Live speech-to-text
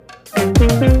Welcome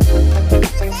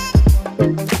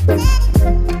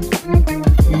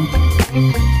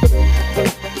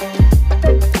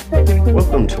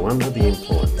to Under the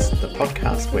Influence, the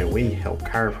podcast where we help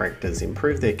chiropractors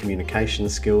improve their communication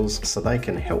skills so they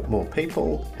can help more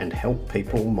people and help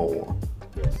people more.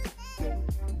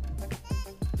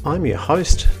 I'm your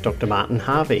host, Dr. Martin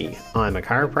Harvey. I'm a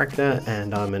chiropractor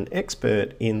and I'm an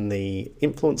expert in the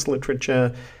influence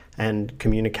literature and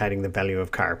communicating the value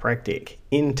of chiropractic.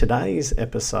 In today's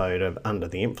episode of Under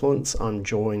the Influence, I'm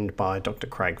joined by Dr.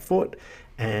 Craig Foote,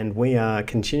 and we are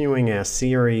continuing our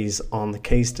series on the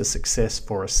keys to success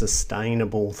for a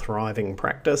sustainable, thriving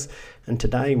practice. And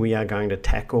today we are going to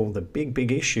tackle the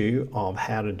big issue of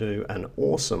how to do an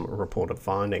awesome report of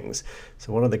findings.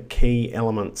 So what are the key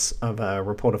elements of a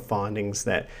report of findings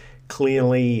that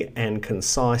clearly and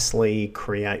concisely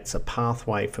creates a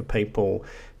pathway for people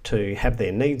to have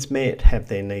their needs met, have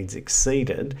their needs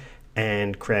exceeded,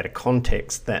 and create a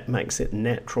context that makes it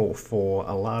natural for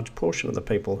a large portion of the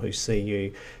people who see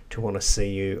you to want to see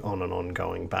you on an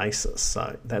ongoing basis.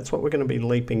 So that's what we're going to be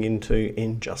leaping into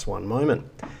in just one moment.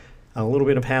 A little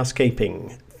bit of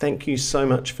housekeeping. Thank you so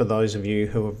much for those of you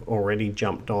who have already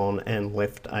jumped on and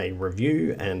left a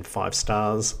review and 5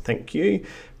 stars. Thank you.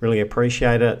 Really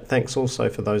appreciate it. Thanks also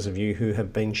for those of you who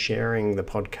have been sharing the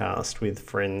podcast with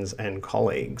friends and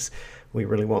colleagues. We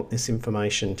really want this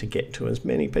information to get to as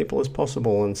many people as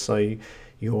possible, and so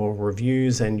your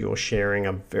reviews and your sharing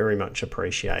are very much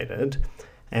appreciated.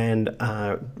 And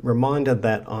a reminder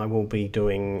that I will be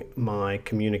doing my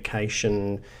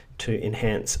communication to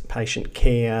enhance patient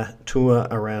care tour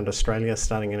around Australia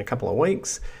starting in a couple of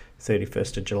weeks.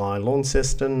 31st of July,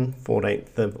 Launceston,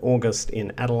 14th of August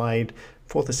in Adelaide,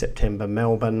 4th of September,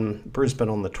 Melbourne, Brisbane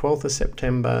on the 12th of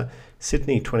September,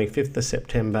 Sydney 25th of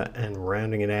September, and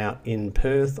rounding it out in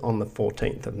Perth on the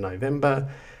 14th of November.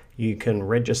 You can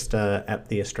register at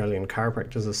the Australian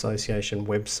Chiropractors Association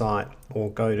website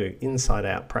or go to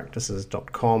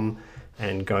insideoutpractices.com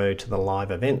and go to the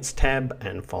live events tab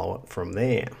and follow it from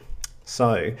there.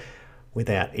 So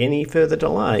without any further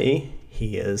delay,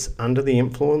 here's Under the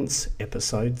Influence,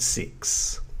 episode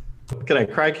 6.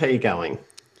 G'day Craig, how you going?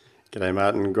 G'day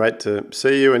Martin, great to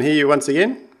see you and hear you once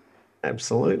again.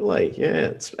 Absolutely,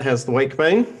 yeah. How's the week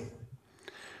been?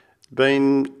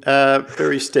 Been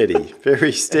very steady,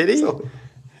 very steady.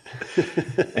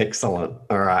 Excellent.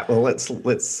 All right. Well, let's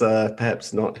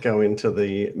perhaps not go into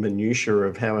the minutiae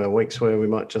of how our weeks were. We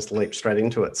might just leap straight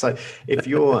into it. So if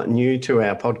you're new to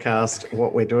our podcast,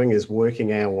 what we're doing is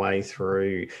working our way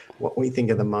through what we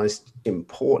think are the most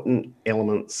important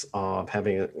elements of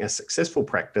having a successful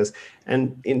practice.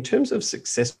 And in terms of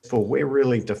successful, we're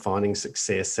really defining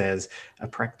success as a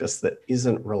practice that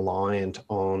isn't reliant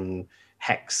on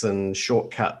hacks and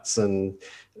shortcuts and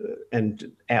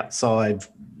outside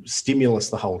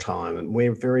stimulus the whole time. And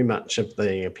we're very much of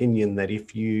the opinion that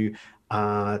if you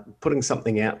are putting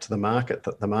something out to the market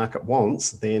that the market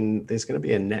wants, then there's going to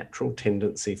be a natural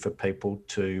tendency for people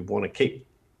to want to keep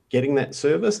getting that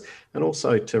service and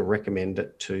also to recommend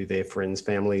it to their friends,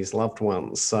 families, loved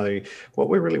ones. So what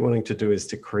we're really wanting to do is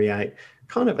to create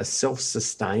kind of a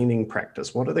self-sustaining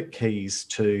practice. What are the keys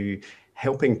to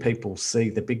helping people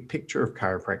see the big picture of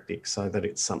chiropractic so that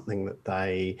it's something that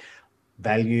they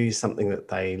value, something that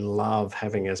they love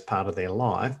having as part of their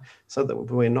life, so that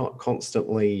we're not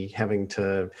constantly having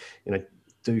to,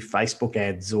 do Facebook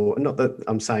ads, or not that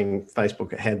I'm saying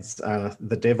Facebook ads are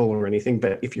the devil or anything,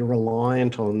 but if you're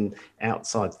reliant on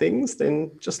outside things,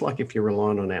 then just like if you're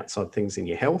reliant on outside things in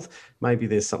your health, maybe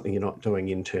there's something you're not doing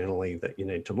internally that you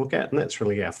need to look at. And that's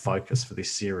really our focus for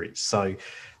this series. So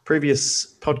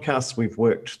previous podcasts, we've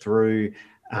worked through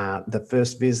the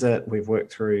first visit. We've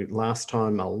worked through last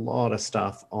time a lot of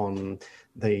stuff on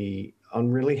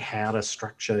really how to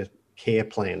structure care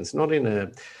plans, not in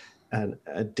a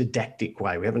didactic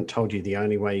way. We haven't told you the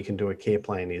only way you can do a care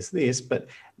plan is this, but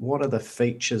what are the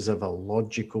features of a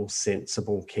logical,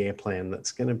 sensible care plan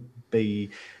that's going to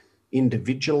be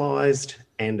individualized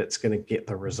and it's going to get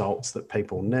the results that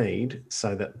people need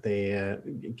so that they're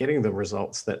getting the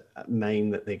results that mean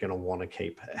that they're going to want to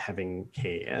keep having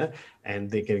care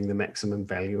and they're getting the maximum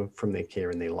value from their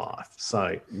care in their life.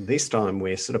 So this time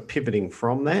we're sort of pivoting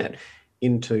from that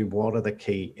into what are the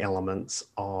key elements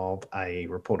of a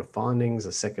report of findings,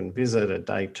 a second visit, a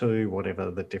day 2, whatever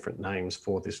the different names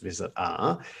for this visit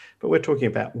are. But we're talking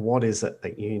about what is it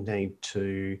that you need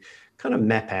to kind of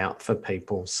map out for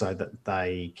people so that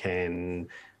they can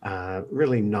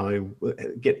really know,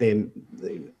 get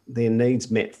their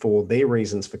needs met for their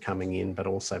reasons for coming in, but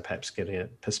also perhaps get a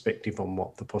perspective on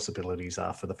what the possibilities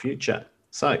are for the future.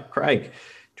 So, Craig,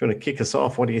 do you want to kick us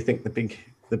off? What do you think the big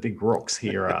the big rocks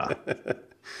here are?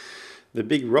 The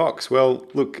big rocks. Well,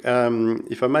 look,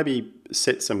 if I maybe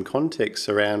set some context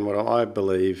around what I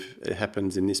believe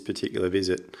happens in this particular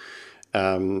visit,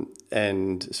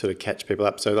 and sort of catch people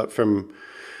up. So, like from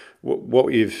what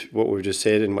we've just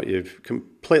said and what you've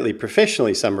completely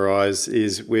professionally summarised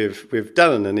is we've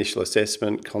done an initial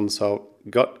assessment consult,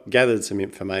 gathered some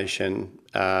information.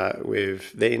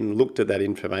 We've then looked at that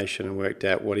information and worked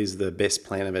out what is the best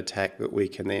plan of attack that we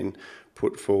can then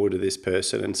put forward to this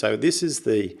person. And so this is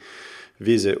the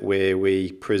visit where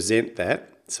we present that.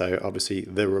 So obviously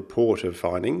the report of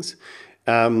findings.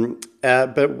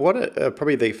 But what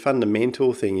probably the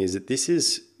fundamental thing is that this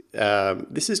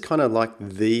is kind of like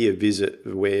the visit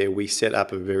where we set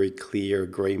up a very clear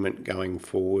agreement going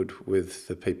forward with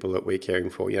the people that we're caring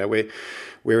for. You know,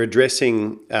 we're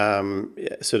addressing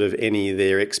sort of any of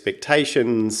their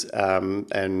expectations,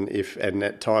 and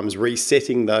at times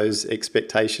resetting those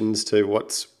expectations to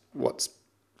what's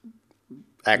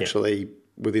actually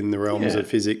within the realms of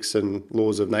physics and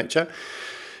laws of nature,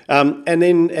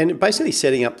 and basically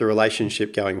setting up the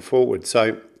relationship going forward.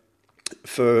 So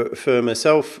for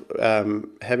myself,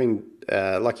 having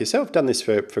like yourself done this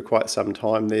for quite some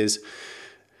time, there's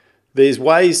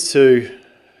ways to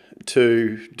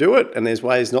do it and there's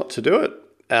ways not to do it,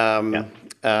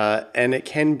 and it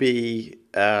can be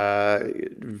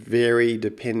vary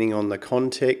depending on the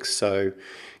context. So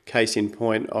case in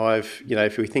point,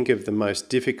 if we think of the most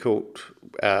difficult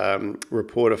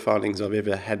report of findings I've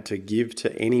ever had to give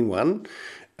to anyone,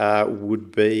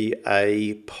 would be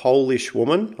a Polish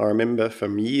woman. I remember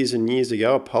from years and years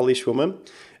ago, a Polish woman.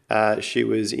 She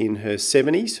was in her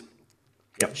 70s.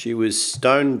 Yep. She was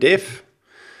stone deaf.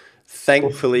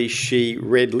 Thankfully, she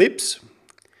read lips,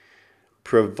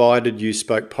 provided you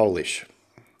spoke Polish.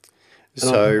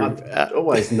 So I've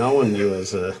always known you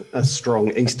as a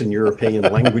strong Eastern European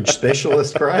language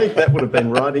specialist, Craig. That would have been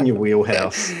right in your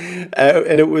wheelhouse.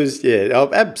 And it was,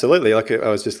 absolutely. Like I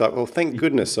was just like, well, thank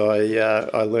goodness I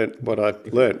learnt what I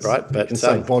learnt, right? But you can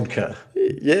say vodka.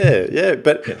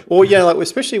 But like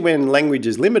especially when language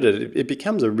is limited, it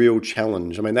becomes a real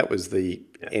challenge. I mean, that was the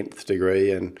nth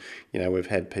degree, and we've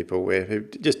had people who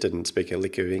just didn't speak a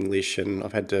lick of English, and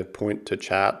I've had to point to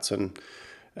charts and.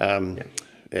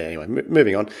 Anyway,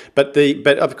 moving on. But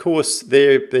of course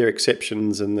there are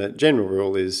exceptions, and the general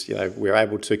rule is we're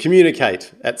able to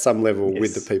communicate at some level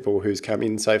with the people who's come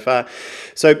in so far.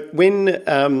 So when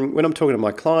I'm talking to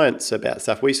my clients about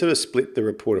stuff, we sort of split the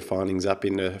report of findings up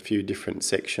into a few different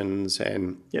sections,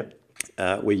 and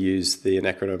we use the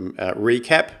acronym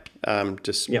RECAP.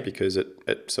 Because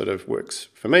it sort of works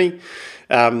for me.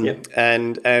 And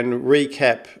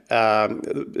recap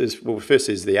first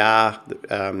is the R.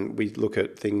 We look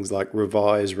at things like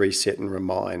revise, reset, and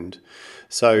remind.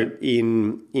 So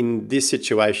in this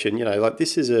situation, like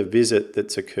this is a visit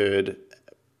that's occurred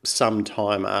some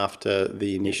time after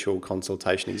the initial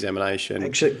consultation examination.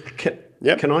 Actually,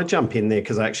 can I jump in there?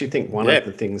 Because I actually think one of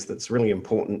the things that's really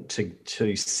important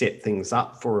to set things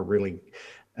up for a really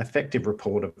effective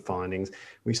report of findings.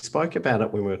 We spoke about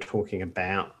it when we were talking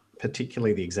about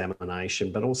particularly the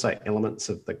examination, but also elements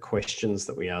of the questions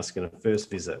that we ask in a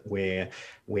first visit, where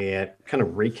we're kind of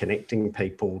reconnecting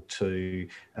people to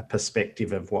a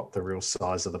perspective of what the real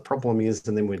size of the problem is.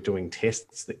 And then we're doing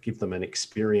tests that give them an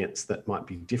experience that might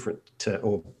be different to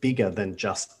or bigger than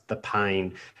just the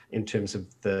pain in terms of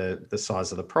the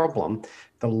size of the problem.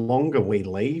 The longer we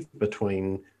leave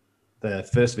between the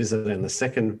first visit and the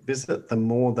second visit, the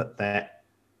more that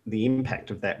the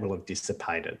impact of that will have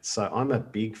dissipated. So I'm a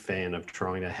big fan of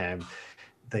trying to have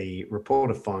the report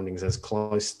of findings as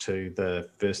close to the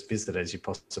first visit as you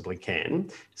possibly can,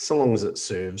 so long as it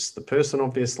serves the person,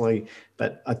 obviously.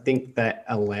 But I think that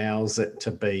allows it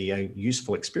to be a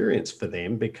useful experience for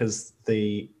them because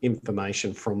the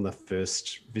information from the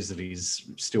first visit is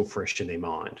still fresh in their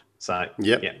mind. So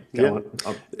go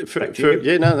on.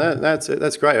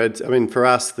 That's great. I mean, for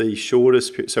us, the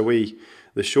shortest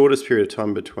period of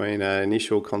time between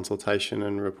initial consultation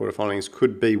and report of findings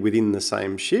could be within the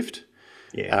same shift.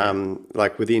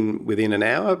 Like within an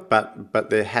hour, but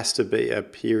there has to be a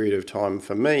period of time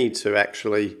for me to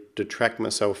actually detract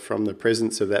myself from the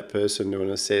presence of that person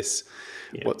to assess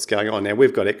what's going on. Now,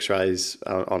 we've got x-rays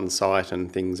on site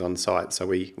and things on site, so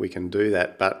we can do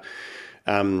that, but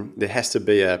there has to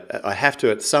be I have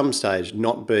to at some stage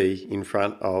not be in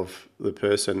front of the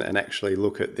person and actually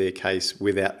look at their case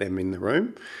without them in the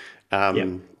room.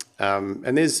 And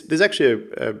there's actually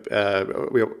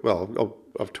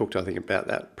I've talked, I think, about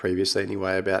that previously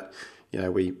anyway, about,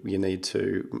 you need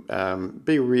to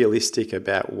be realistic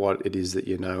about what it is that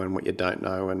you know and what you don't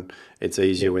know, and it's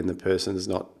easier when the person's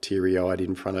not teary-eyed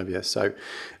in front of you. So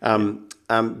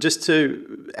just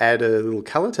to add a little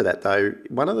colour to that, though,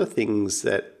 one of the things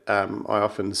that I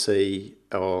often see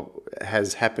or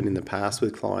has happened in the past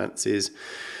with clients is,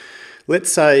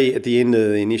 let's say at the end of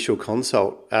the initial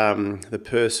consult, the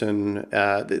person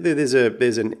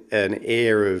there's an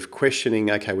air of questioning.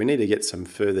 Okay, we need to get some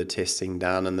further testing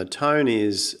done, and the tone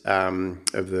is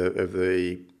of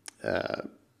the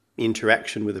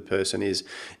interaction with the person is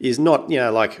not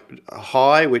like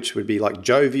high, which would be like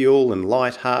jovial and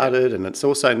light-hearted, and it's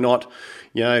also not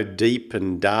deep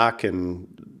and dark and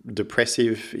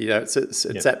depressive. It's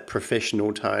that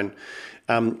professional tone.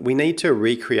 We need to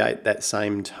recreate that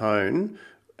same tone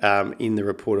in the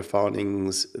report of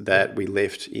findings that we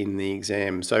left in the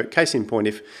exam. So case in point,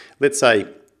 if let's say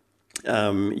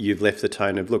you've left the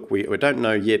tone of, look, we don't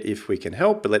know yet if we can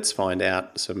help, but let's find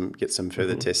out, get some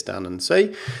further tests done and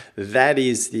see. That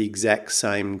is the exact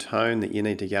same tone that you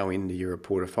need to go into your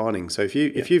report of findings. So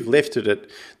if you've left it at,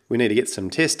 we need to get some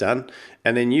tests done,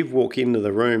 and then you walk into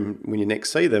the room when you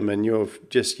next see them and you're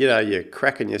just, you're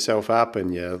cracking yourself up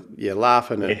and you're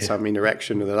laughing at some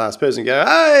interaction with the last person, go,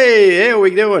 hey, how are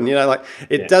we doing?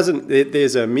 Doesn't,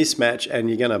 there's a mismatch, and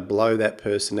you're going to blow that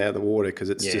person out of the water because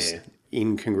it's just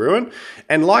incongruent.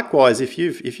 And likewise, if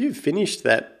you've finished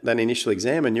that initial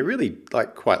exam and you're really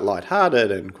quite lighthearted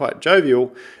and quite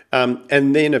jovial,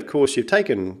 and then of course you've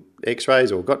taken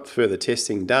x-rays or got further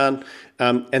testing done,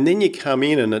 and then you come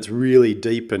in and it's really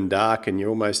deep and dark and you're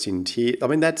almost in tears, I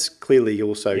mean, that's clearly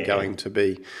also going to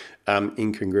be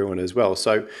incongruent as well.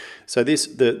 So this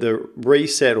the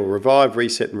reset or revive,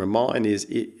 reset and remind is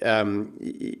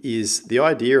the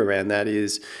idea around that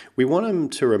is we want them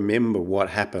to remember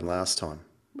what happened last time.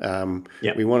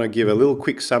 We want to give a little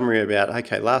quick summary about,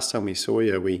 okay, last time we saw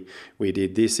you, we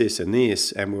did this, and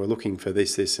this, and we were looking for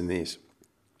this, and this.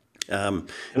 And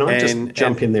I just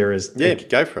jump in there as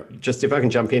go for it. Just if I can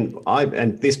jump in,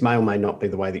 and this may or may not be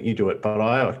the way that you do it, but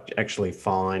I actually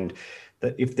find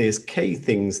that if there's key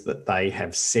things that they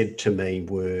have said to me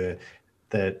were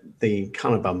that the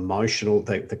kind of emotional,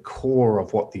 the core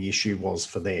of what the issue was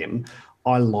for them,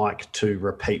 I like to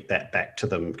repeat that back to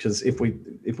them, because if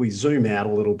we zoom out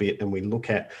a little bit and we look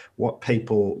at what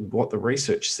the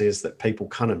research says that people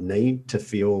kind of need to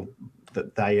feel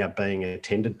that they are being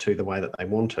attended to the way that they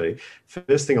want to,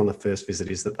 first thing on the first visit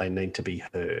is that they need to be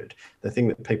heard. The thing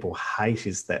that people hate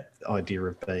is that idea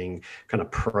of being kind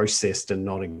of processed and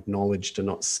not acknowledged and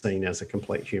not seen as a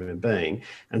complete human being.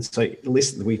 And so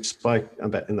listen, we spoke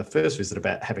about in the first visit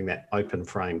about having that open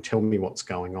frame, tell me what's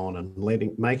going on, and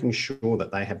making sure that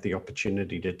they have the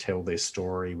opportunity to tell their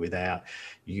story without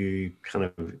you kind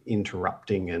of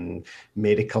interrupting and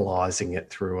medicalizing it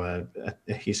through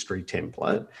a history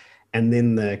template. And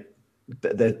then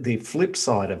the flip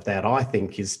side of that, I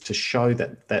think, is to show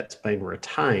that that's been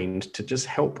retained, to just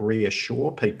help reassure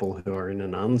people who are in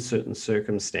an uncertain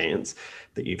circumstance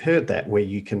that you've heard that, where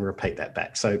you can repeat that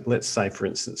back. So let's say, for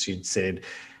instance, you'd said,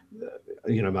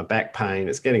 my back pain,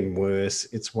 it's getting worse.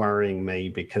 It's worrying me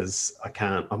because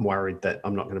I'm worried that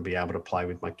I'm not going to be able to play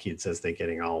with my kids as they're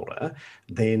getting older.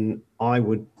 Then I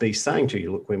would be saying to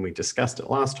you, look, when we discussed it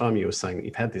last time, you were saying that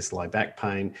you've had this low back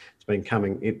pain.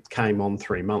 It came on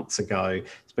 3 months ago.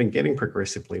 It's been getting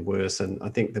progressively worse. And I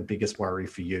think the biggest worry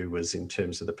for you was in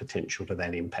terms of the potential to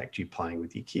that impact you playing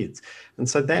with your kids. And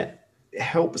so that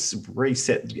helps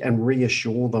reset and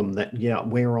reassure them that,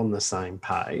 we're on the same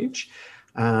page.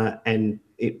 And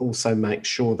it also makes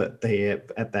sure that they're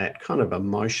at that kind of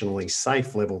emotionally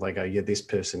safe level. They go, this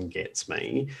person gets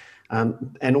me.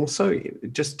 And also,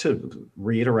 just to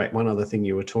reiterate one other thing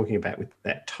you were talking about with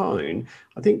that tone,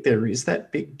 I think there is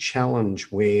that big challenge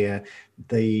where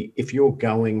if you're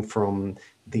going from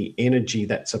the energy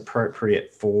that's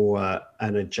appropriate for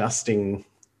an adjusting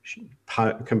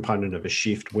component of a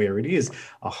shift, where it is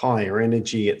a higher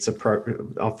energy, it's appropriate,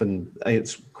 often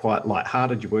it's quite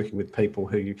lighthearted, you're working with people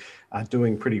who are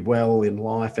doing pretty well in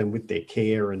life and with their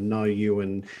care and know you,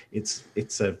 and it's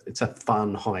a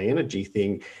fun high energy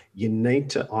thing. You need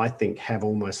to, I think, have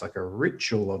almost like a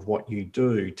ritual of what you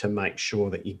do to make sure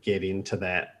that you get into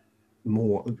that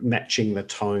more matching the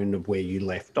tone of where you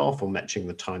left off, or matching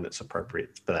the tone that's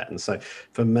appropriate for that. And so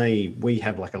for me, we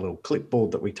have like a little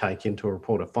clipboard that we take into a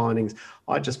report of findings.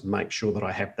 I just make sure that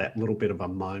I have that little bit of a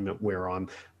moment where I'm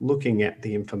looking at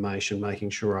the information,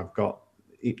 making sure I've got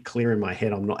it clear in my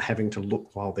head. I'm not having to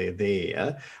look while they're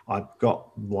there. I've got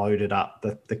loaded up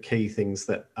the key things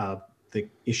that are the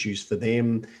issues for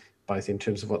them, both in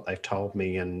terms of what they've told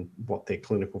me and what their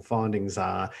clinical findings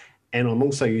are. and I'm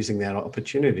also using that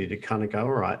opportunity to kind of go,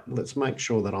 all right, let's make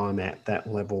sure that I'm at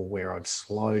that level where I've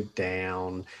slowed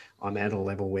down. I'm at a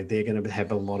level where they're going to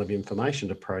have a lot of information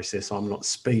to process. I'm not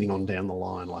speeding on down the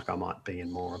line like I might be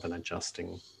in more of an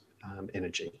adjusting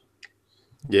energy.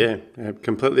 Yeah, I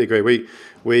completely agree.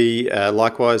 We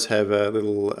likewise have a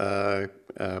little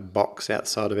box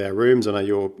outside of our rooms. I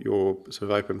know your sort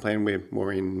of open plan. We're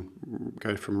more in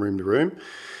go from room to room,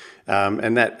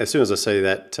 and that as soon as I see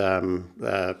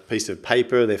that piece of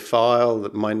paper, their file,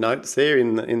 my notes there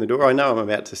in the door, I know I'm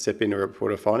about to step into a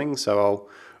report of findings. So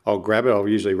I'll grab it. I'll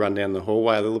usually run down the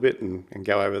hallway a little bit and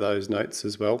go over those notes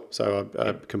as well. So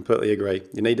I completely agree.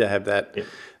 You need to have that. Yep.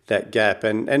 That gap.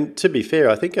 And to be fair,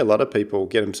 I think a lot of people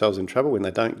get themselves in trouble when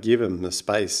they don't give them the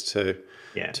space to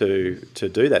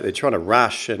do that. They're trying to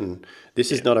rush, and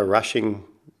this is not a rushing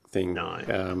thing. No.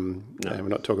 We're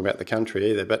not talking about the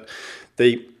country either, but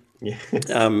the Yeah.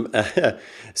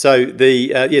 so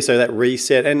that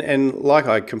reset and like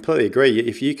I completely agree.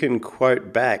 If you can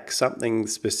quote back something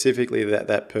specifically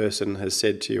that person has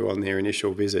said to you on their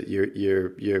initial visit,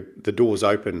 the door's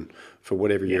open for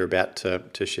whatever you're about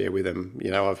to share with them.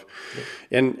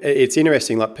 And it's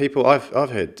interesting. Like people, I've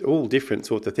heard all different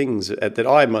sorts of things that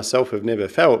I myself have never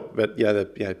felt. But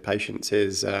the patient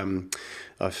says,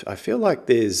 I feel like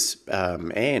there's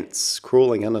ants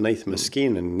crawling underneath my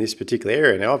skin in this particular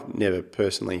area. Now, I've never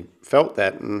personally felt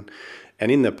that, and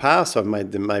in the past, I've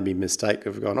made the maybe mistake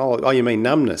of going, oh, you mean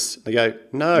numbness? They go,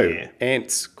 no,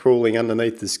 ants crawling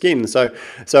underneath the skin. So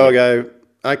I go,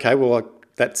 okay, well,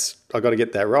 I got to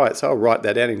get that right. So I'll write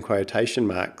that down in quotation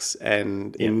marks.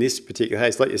 And in this particular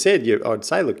case, like you said, I'd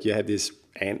say, look, you have this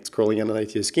ants crawling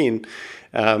underneath your skin,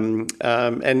 and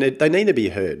they need to be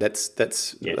heard.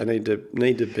 They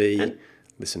need to be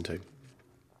listened to.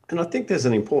 And I think there's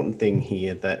an important thing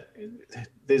here that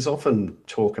there's often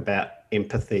talk about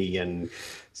empathy and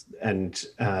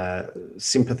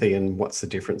sympathy and what's the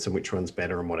difference and which one's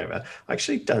better and whatever. I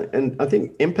actually don't. And I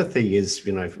think empathy is,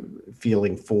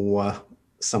 feeling for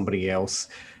somebody else.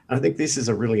 And I think this is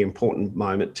a really important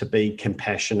moment to be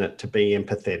compassionate, to be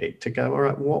empathetic, to go, all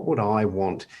right, what would I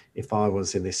want if I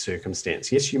was in this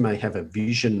circumstance? Yes, you may have a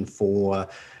vision for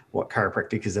what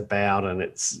chiropractic is about, and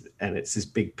it's this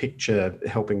big picture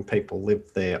helping people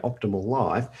live their optimal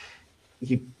life.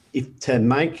 To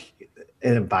make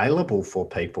it available for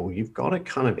people, you've got to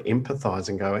kind of empathize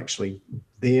and go, actually,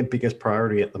 their biggest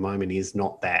priority at the moment is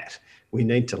not that. We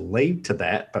need to lead to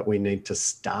that, but we need to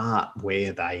start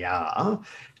where they are.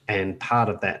 And part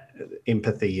of that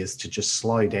empathy is to just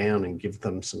slow down and give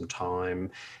them some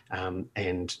time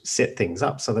and set things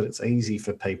up so that it's easy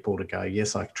for people to go,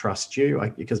 yes, I trust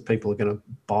you, because people are going to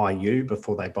buy you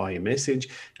before they buy your message.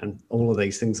 And all of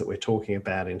these things that we're talking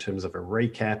about in terms of a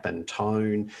recap and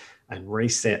tone and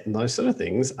reset and those sort of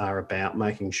things are about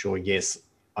making sure, yes,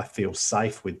 I feel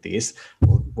safe with this.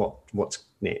 What's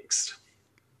next?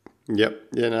 Yep.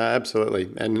 Yeah. No. Absolutely.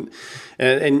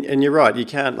 And you're right. You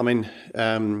can't. I mean,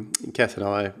 Kath and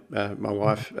I, my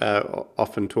wife,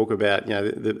 often talk about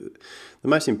the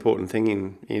most important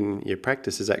thing in your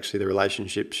practice is actually the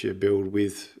relationships you build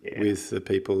with the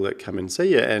people that come and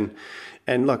see you.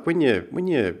 And like when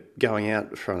you're going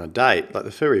out for on a date, like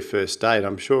the very first date,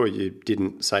 I'm sure you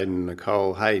didn't say to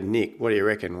Nicole, "Hey Nick, what do you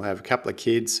reckon? We'll have a couple of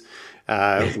kids.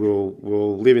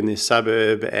 We'll live in this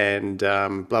suburb and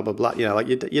blah blah blah." Like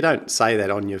you don't say that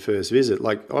on your first visit.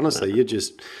 Like honestly, you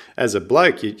just as a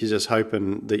bloke, you're just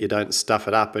hoping that you don't stuff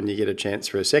it up and you get a chance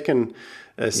for a second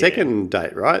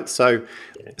date, right? So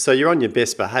you're on your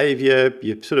best behaviour.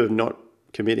 You're sort of not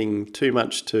committing too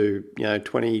much to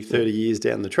 20, 30 years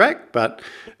down the track, but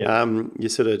you're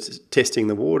sort of testing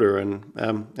the water, and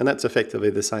that's effectively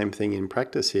the same thing in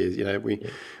practice here.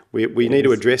 We need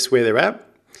to address where they're at.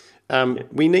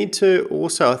 We need to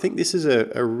also, I think this is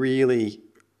a really,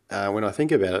 when I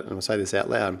think about it, and I'll say this out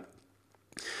loud,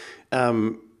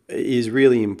 is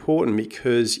really important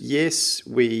because, yes,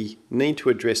 we need to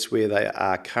address where they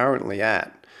are currently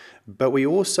at, but we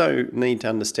also need to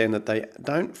understand that they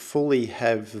don't fully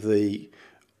have the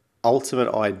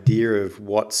ultimate idea of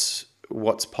what's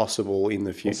possible in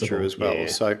the future as well.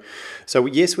 Yeah. So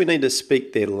yes, we need to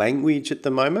speak their language at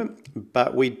the moment,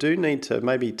 but we do need to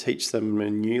maybe teach them a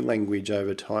new language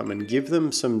over time and give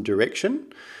them some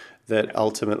direction that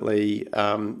ultimately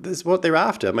this is what they're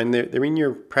after. I mean, they're in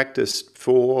your practice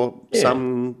for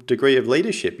some degree of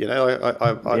leadership.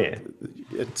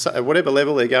 At whatever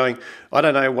level they're going, I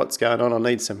don't know what's going on. I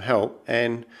need some help,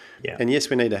 and yes,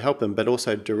 we need to help them, but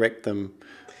also direct them.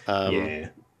 The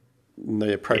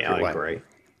appropriate way. I agree.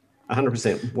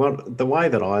 100%. Well, the way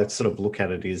that I sort of look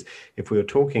at it is if we were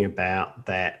talking about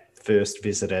that first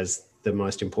visit as the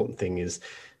most important thing is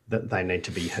that they need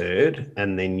to be heard,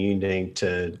 and then you need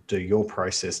to do your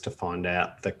process to find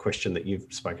out the question that you've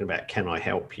spoken about, can I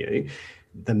help you?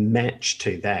 The match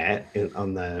to that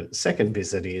on the second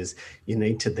visit is you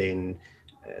need to then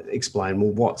explain,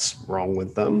 well, what's wrong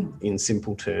with them in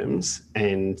simple terms,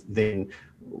 and then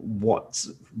what's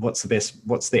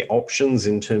their options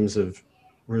in terms of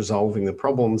resolving the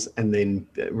problems, and then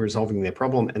resolving their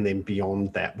problem, and then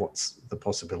beyond that, what's the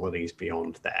possibilities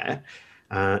beyond that.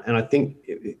 And I think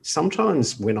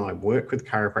sometimes when I work with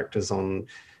chiropractors on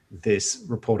this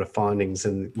report of findings,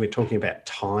 and we're talking about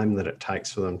time that it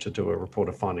takes for them to do a report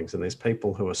of findings, and there's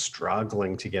people who are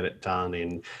struggling to get it done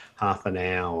in half an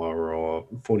hour or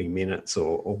 40 minutes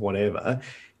or whatever.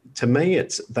 To me,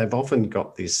 they've often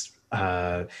got this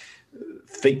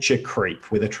feature creep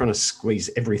where they're trying to squeeze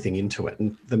everything into it.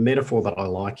 And the metaphor that I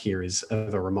like here is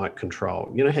of a remote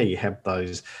control. You know how you have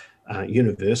those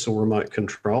universal remote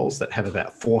controls that have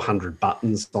about 400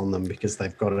 buttons on them because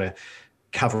they've got to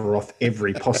cover off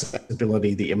every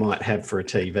possibility that you might have for a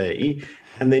TV.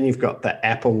 And then you've got the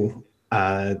Apple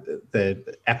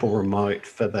remote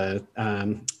for the,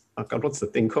 oh God, what's the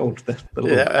thing called? The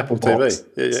little Apple box.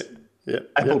 TV. Yeah.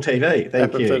 Apple TV,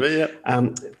 thank you. TV, yeah.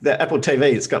 The Apple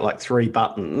TV, it's got like 3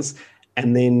 buttons,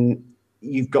 and then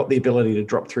you've got the ability to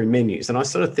drop through menus. And I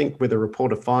sort of think with a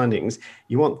report of findings,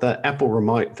 you want the Apple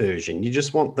remote version. You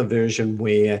just want the version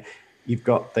where you've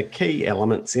got the key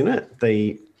elements in it,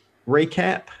 the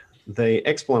recap, the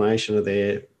explanation of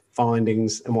their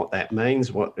findings and what that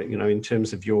means, what, you know, in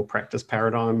terms of your practice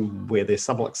paradigm, where they're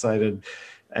subluxated.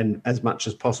 And as much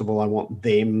as possible, I want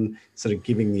them sort of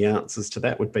giving the answers to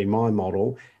that would be my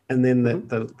model. And then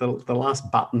the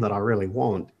last button that I really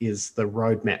want is the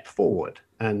roadmap forward.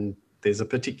 And there's a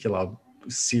particular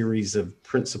series of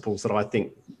principles that I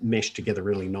think mesh together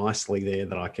really nicely there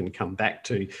that I can come back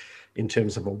to in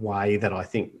terms of a way that I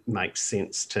think makes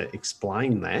sense to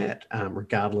explain that,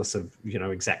 regardless of, you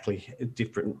know, exactly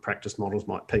different practice models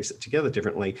might piece it together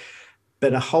differently.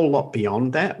 But a whole lot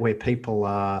beyond that, where people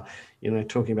are, you know,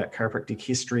 talking about chiropractic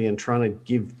history and trying to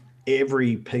give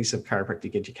every piece of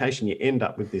chiropractic education, you end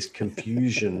up with this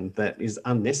confusion that is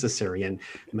unnecessary and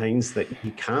means that you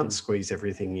can't squeeze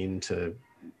everything into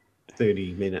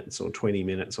 30 minutes or 20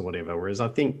 minutes or whatever. Whereas I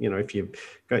think, you know, if you've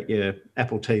got your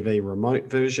Apple TV remote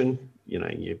version, you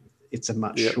know, it's a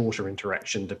much shorter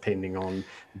interaction depending on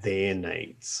their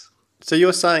needs. So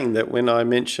you're saying that when I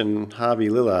mention Harvey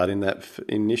Lillard in that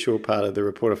initial part of the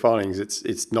report of findings,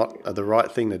 it's not the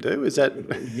right thing to do? Is that?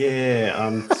 Yeah,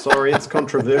 I'm sorry, it's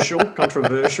controversial,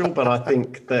 but I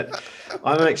think that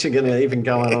I'm actually going to even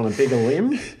go out on a bigger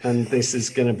limb, and we're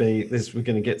going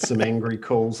to get some angry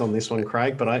calls on this one,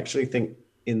 Craig, but I actually think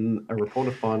in a report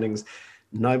of findings,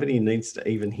 nobody needs to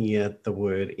even hear the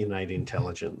word innate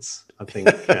intelligence. I think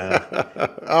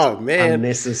oh man,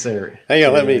 unnecessary. Hang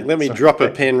on, let me drop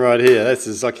a pen right here.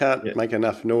 I can't make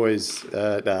enough noise.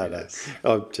 No.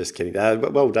 I'm just kidding.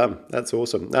 But well done. That's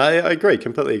awesome. I agree,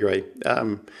 completely agree.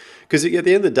 Because at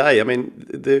the end of the day, I mean,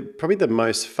 probably the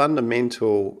most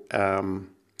fundamental.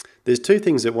 There's 2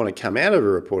 things that want to come out of a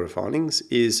report of findings: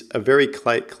 is a very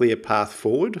clear path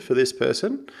forward for this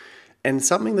person, and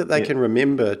something that they can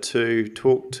remember to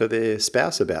talk to their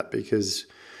spouse about, because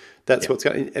that's what's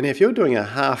going. And if you're doing a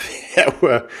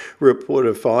half-hour report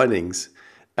of findings,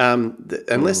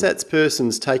 unless that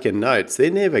person's taken notes,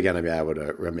 they're never going to be able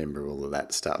to remember all of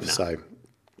that stuff. No.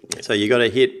 So you got to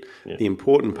hit the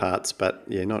important parts, but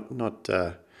not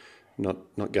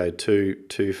go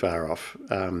too far off.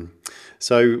 I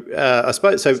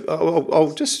suppose so.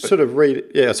 I'll just sort of read.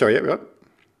 Yeah, sorry. Yeah, right.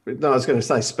 No, I was going to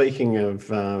say, speaking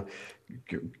of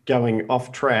going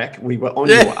off track, we were on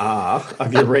your R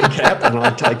of your recap, and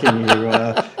I've taken you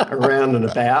around and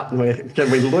about. And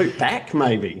can we loop back,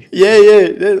 maybe?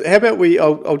 Yeah. How about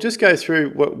I'll just go through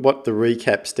what the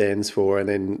recap stands for, and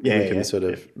then we can sort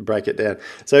of break it down.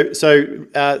 So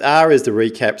R is the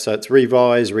recap, so it's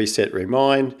revise, reset,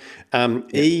 remind.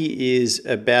 E is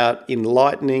about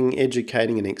enlightening,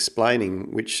 educating, and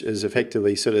explaining, which is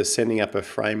effectively sort of setting up a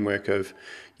framework of,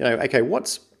 okay,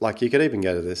 you could even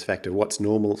go to this fact of what's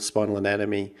normal spinal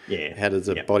anatomy, how does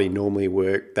the body normally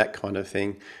work, that kind of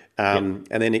thing. And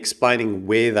then explaining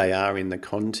where they are in the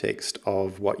context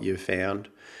of what you've found.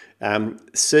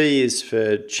 C is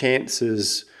for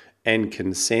chances and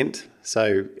consent.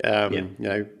 So,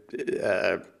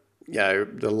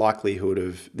 the likelihood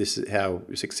of this is how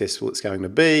successful it's going to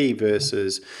be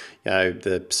versus,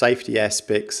 the safety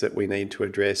aspects that we need to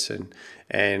address,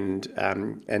 and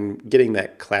getting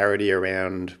that clarity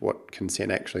around what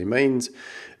consent actually means.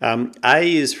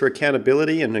 A is for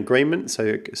accountability and agreement.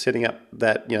 So setting up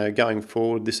that, going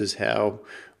forward, this is how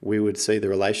we would see the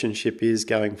relationship is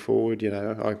going forward.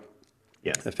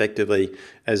 Effectively,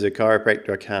 as a chiropractor,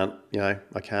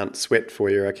 I can't sweat for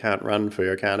you, I can't run for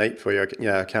you, I can't eat for you,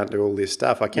 I can't do all this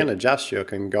stuff. I can adjust you, I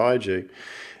can guide you,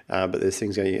 but there's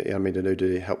things you need to do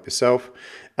to help yourself.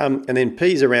 And then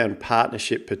P's around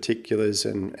partnership particulars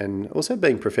and also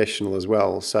being professional as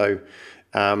well. So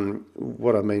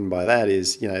what I mean by that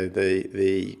is,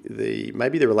 the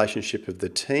maybe the relationship of the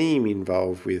team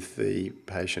involved with the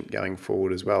patient going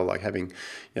forward as well, like having,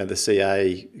 the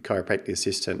CA chiropractic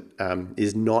assistant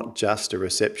is not just a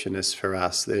receptionist for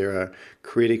us. They're a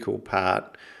critical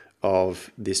part of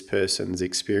this person's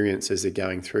experience as they're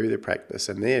going through the practice,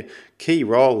 and their key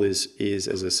role is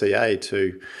as a CA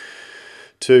to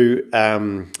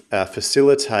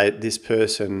facilitate this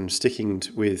person sticking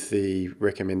with the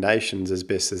recommendations as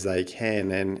best as they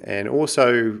can, and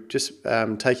also just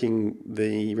taking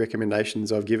the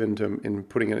recommendations I've given to them and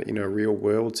putting it in a real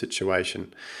world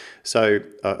situation. So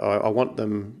I want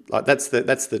them, like, that's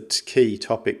the key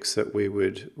topics that we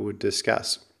would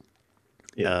discuss.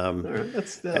 Yeah, all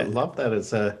right. I love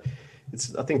that.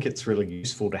 I think it's really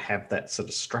useful to have that sort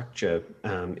of structure,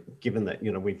 given that,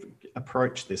 we've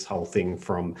approached this whole thing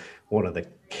from what are the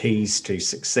keys to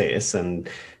success, and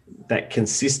that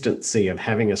consistency of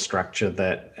having a structure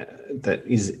that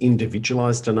is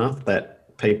individualized enough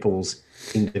that people's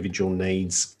individual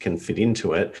needs can fit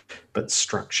into it, but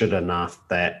structured enough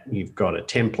that you've got a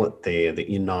template there that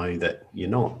that you're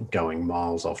not going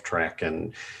miles off track.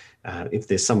 And if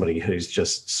there's somebody who's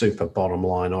just super bottom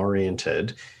line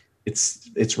oriented, it's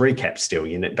recap still,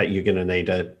 but you're going to need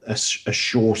a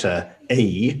shorter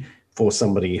E for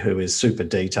somebody who is super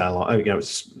detail.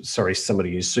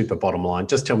 Somebody who's super bottom line.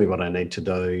 Just tell me what I need to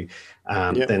do.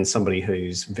 Than somebody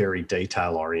who's very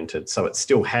detail oriented. So it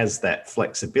still has that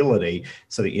flexibility,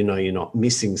 so that you're not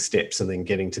missing steps and then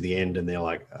getting to the end and they're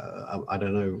like, I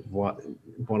don't know what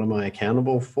am I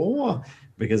accountable for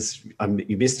because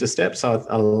you missed a step. So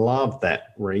I love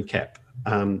that recap.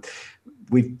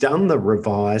 We've done the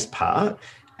revised part,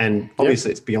 and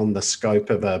obviously it's beyond the scope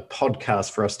of a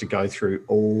podcast for us to go through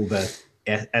all the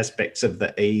aspects of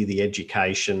the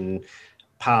education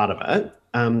part of it.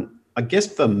 I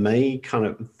guess for me, kind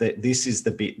of this is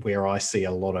the bit where I see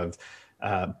a lot of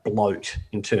bloat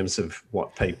in terms of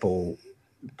what people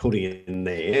put in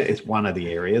there. It's one of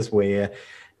the areas where,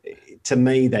 to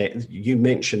me, that you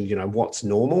mentioned, what's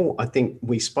normal. I think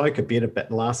we spoke a bit about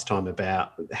last time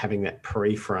about having that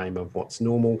pre-frame of what's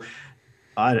normal.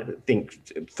 I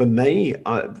think for me,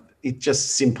 it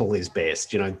just simple is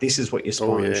best. This is what your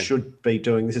spine should be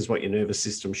doing. This is what your nervous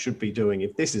system should be doing.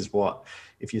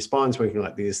 If your spine's working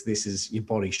like this, your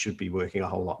body should be working a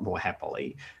whole lot more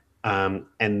happily. And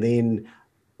then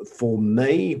for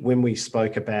me, when we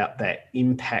spoke about that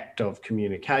impact of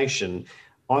communication,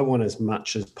 I want as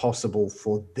much as possible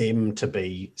for them to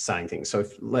be saying things. So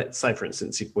let's say, for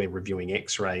instance, if we're reviewing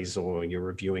x-rays or you're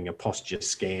reviewing a posture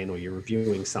scan or you're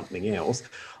reviewing something else,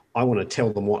 I want to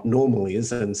tell them what normal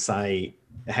is and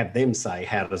have them say,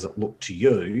 how does it look to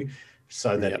you?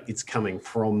 So that it's coming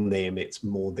from them, it's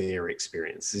more their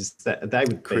experiences. That they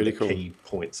would be the key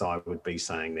points I would be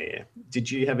saying there.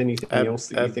 Did you have anything else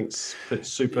that you think's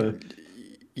super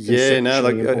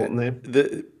important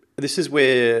there? This is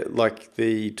where, like,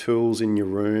 the tools in your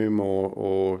room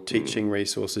or teaching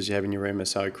resources you have in your room are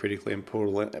so critically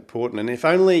important. And if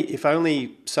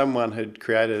only someone had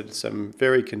created some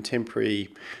very contemporary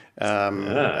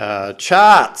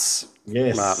charts.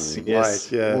 Yes, Martin.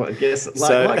 yes.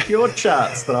 Like your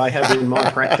charts that I have in my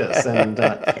practice. And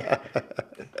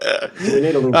we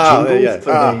need a little jingle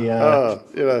for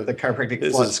the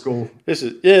Chiropractic Flight School. This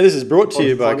is brought to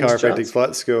you by Chiropractic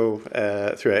Flight School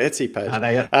through our Etsy page.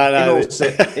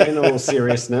 In all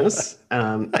seriousness,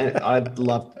 and I'd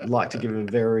like to give a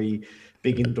very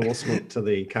big endorsement to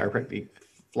the Chiropractic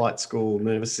Flight School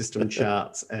nervous system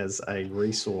charts as a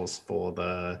resource for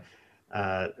the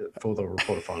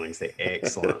reported findings. They're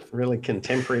excellent, really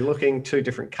contemporary looking, 2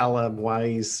 different color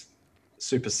ways,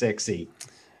 super sexy.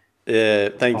 Yeah,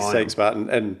 thanks,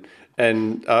 Martin.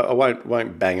 And I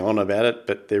won't bang on about it,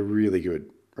 but they're really good,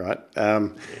 right?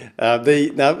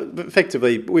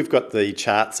 Effectively, we've got the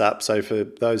charts up. So for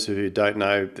those who don't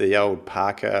know, the old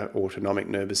Parker autonomic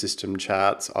nervous system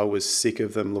charts, I was sick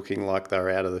of them looking like they were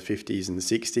out of the 50s and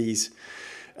 60s.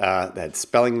 They had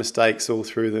spelling mistakes all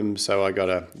through them. So I got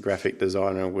a graphic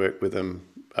designer and worked with them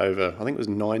over, I think it was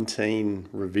 19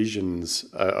 revisions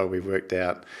we've worked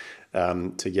out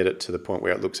to get it to the point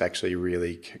where it looks actually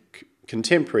really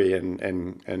contemporary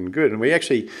and good. And we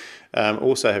actually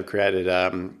also have created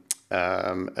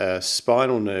a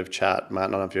spinal nerve chart,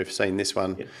 Martin. I don't know if you've seen this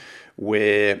one, yeah,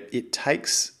 where it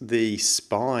takes the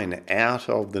spine out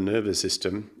of the nervous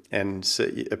system, and so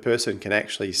a person can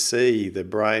actually see the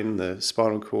brain, the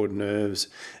spinal cord nerves,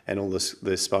 and all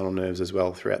the spinal nerves as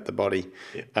well throughout the body.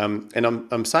 Yeah. And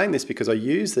I'm saying this because I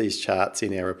use these charts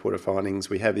in our report of findings.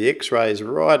 We have the X-rays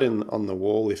right on the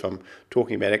wall if I'm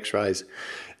talking about X-rays.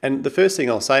 And the first thing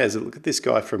I'll say is, look at this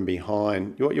guy from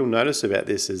behind. What you'll notice about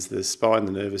this is the spine,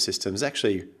 the nervous system is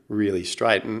actually really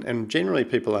straight. And generally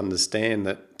people understand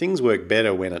that things work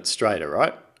better when it's straighter,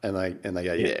 right? And they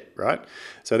go, yeah, right?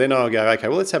 So then I'll go, okay,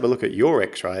 well, let's have a look at your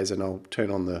X-rays, and I'll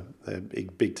turn on the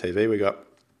big TV we got.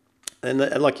 And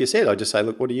like you said, I just say,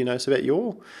 look, what do you notice about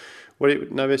your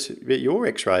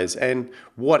X-rays? And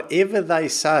whatever they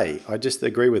say, I just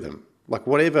agree with them. Like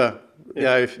whatever, you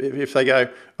know, if they go,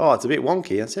 oh, it's a bit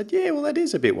wonky, I said, yeah, well, that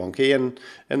is a bit wonky. And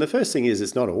the first thing is,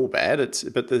 it's not all bad.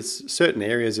 But there's certain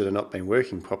areas that have not been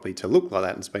working properly to look like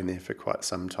that, and it's been there for quite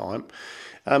some time.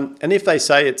 And if they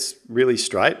say it's really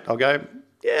straight, I'll go,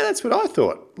 yeah, that's what I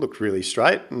thought. Looked really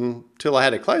straight until I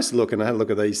had a closer look, and I had a look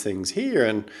at these things here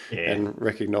and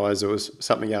recognised there was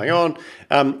something going on.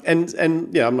 And you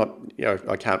know, I'm not, you know,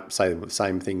 I can't say the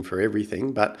same thing for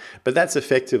everything, but that's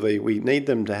effectively, we need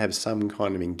them to have some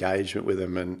kind of engagement with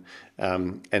them,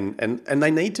 and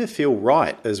they need to feel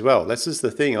right as well. This is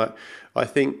the thing. I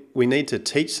think we need to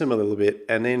teach them a little bit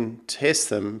and then test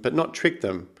them, but not trick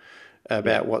them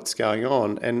about what's going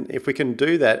on. And if we can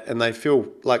do that and they feel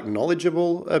like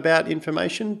knowledgeable about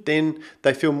information, then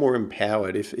they feel more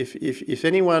empowered. If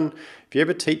anyone, if you're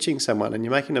ever teaching someone and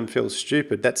you're making them feel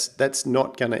stupid, that's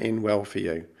not going to end well for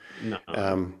you. No.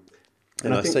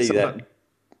 And I see that.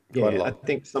 Yeah, I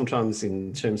think sometimes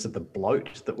in terms of the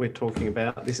bloat that we're talking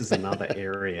about, this is another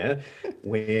area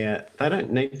where they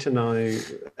don't need to know,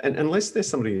 and unless there's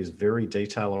somebody who's very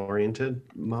detail oriented,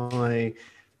 my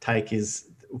take is,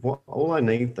 all I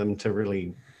need them to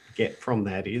really get from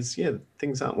that is,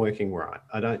 things aren't working right.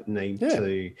 I don't need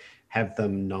to have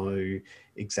them know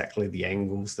exactly the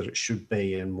angles that it should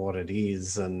be and what it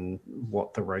is and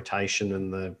what the rotation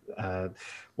and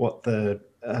what the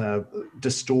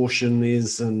distortion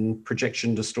is and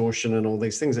projection distortion and all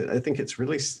these things. I think it's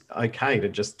really okay to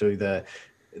just do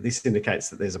this indicates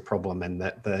that there's a problem, and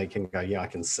that they can go, I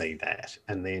can see that.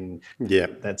 And then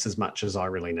that's as much as I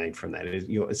really need from that.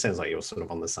 It sounds like you're sort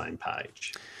of on the same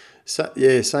page. So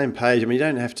same page. I mean, you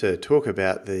don't have to talk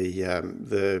about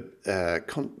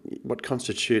what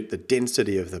constitute the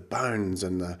density of the bones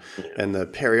and the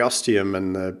periosteum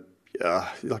and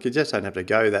like, you just don't have to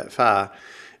go that far.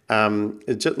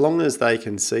 As long as they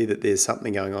can see that there's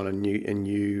something going on and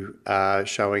you are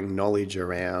showing knowledge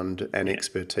around and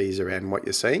expertise around what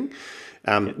you're seeing.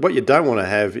 What you don't want to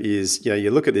have is, you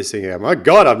look at this thing and go, my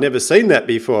God, I've never seen that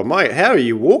before. How are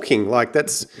you walking? Like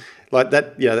that's like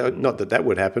that. Not that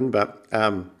would happen, but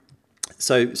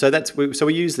so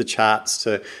we use the charts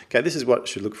to, okay, this is what it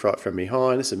should look like from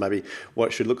behind. This is maybe what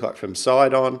it should look like from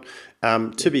side on.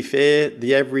 To be fair,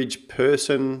 the average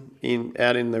person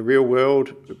out in the real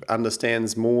world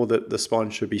understands more that the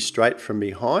spine should be straight from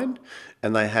behind,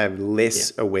 and they have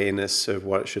less awareness of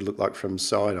what it should look like from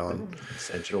side on.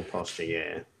 Sagittal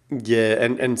posture, Yeah,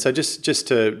 and so just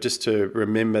to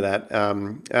remember that,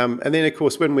 and then of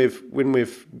course when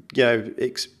we've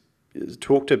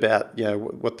talked about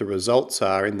what the results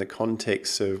are in the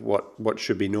context of what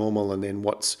should be normal, and then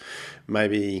what's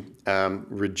maybe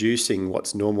reducing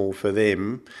what's normal for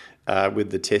them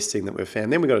with the testing that we've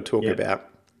found. Then we've got to talk about,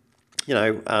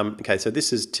 okay, so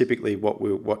this is typically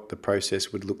what the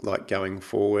process would look like going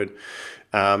forward,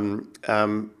 and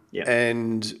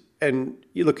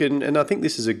you look and I think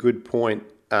this is a good point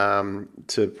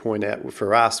to point out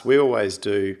for us. We always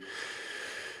do.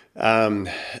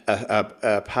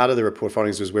 A part of the report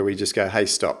findings was where we just go, hey,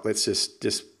 stop, let's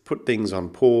just put things on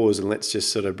pause, and let's just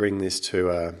sort of bring this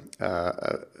to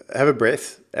have a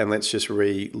breath, and let's just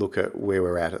look at where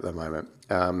we're at the moment.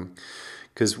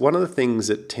 Because one of the things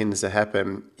that tends to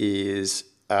happen is,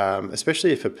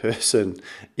 especially if a person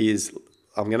is,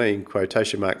 I'm going to in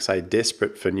quotation marks say,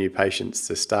 desperate for new patients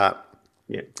to start,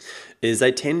 is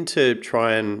they tend to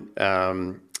try and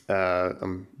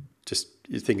just,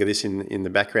 you think of this in the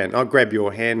background. I'll grab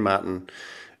your hand, Martin,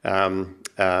 and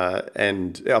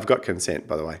I've got consent,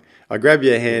 by the way. I grab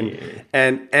your hand,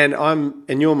 Yeah.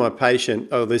 and you're my patient,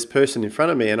 or this person in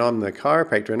front of me, and I'm the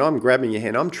chiropractor, and I'm grabbing your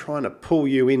hand. I'm trying to pull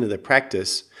you into the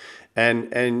practice, and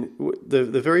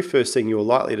the very first thing you're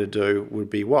likely to do would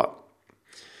be what?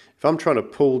 If I'm trying to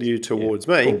pull you Yeah. towards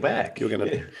Pull me, back. you're gonna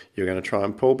Yeah. you're gonna try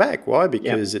and pull back. Why?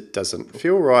 Because Yep. it doesn't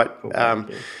feel right. Pull back.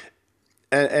 Yeah.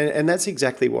 And that's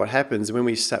exactly what happens when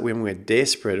when we're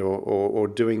desperate, or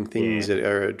doing things Yeah. that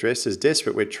are addressed as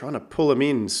desperate. We're trying to pull them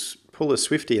in, pull a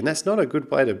swifty, and that's not a good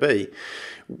way to be.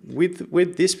 With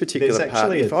this There's particular part,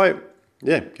 actually if I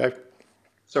yeah go.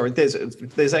 Sorry,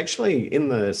 there's actually in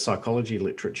the psychology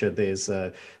literature there's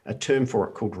a term for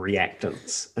it called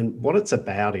reactance, and what it's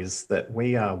about is that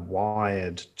we are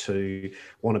wired to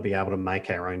want to be able to make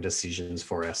our own decisions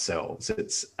for ourselves.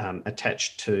 It's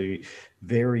attached to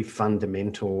very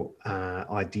fundamental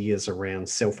ideas around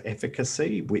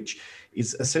self-efficacy, which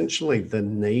is essentially the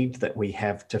need that we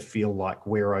have to feel like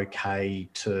we're okay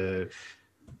to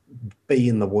be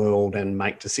in the world and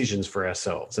make decisions for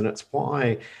ourselves. And it's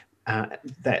why uh,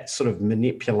 that sort of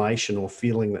manipulation or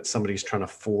feeling that somebody's trying to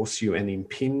force you and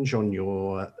impinge on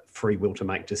your free will to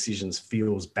make decisions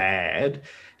feels bad.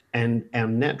 And our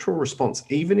natural response,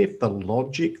 even if the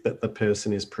logic that the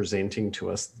person is presenting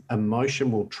to us,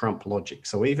 emotion will trump logic.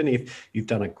 So even if you've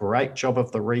done a great job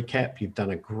of the recap, you've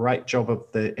done a great job of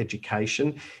the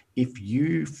education,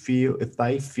 if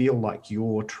they feel like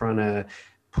you're trying to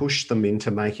push them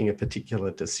into making a particular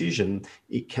decision,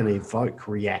 it can evoke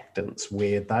reactance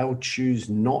where they'll choose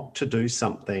not to do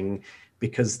something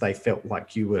because they felt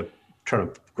like you were trying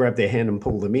to grab their hand and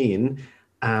pull them in,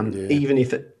 Yeah. even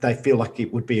if they feel like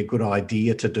it would be a good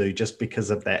idea to do just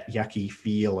because of that yucky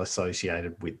feel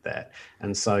associated with that.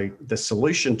 And so the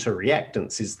solution to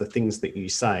reactance is the things that you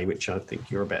say, which I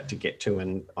think you're about to get to,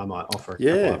 and I might offer a couple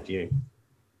Yeah. after you.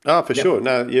 Oh, for Yep. sure.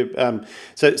 No, you.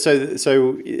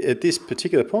 So at this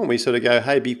particular point, we sort of go,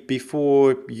 hey,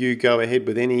 before you go ahead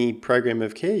with any program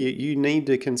of care, you need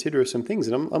to consider some things.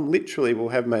 And I'm literally will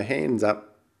have my hands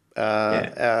up,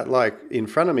 Yeah. like in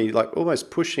front of me, like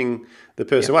almost pushing the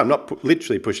person Yep. away. I'm not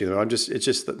literally pushing them. It's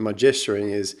just that my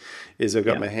gesturing is I've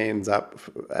got my Yep. hands up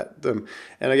at them,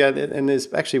 and I go, and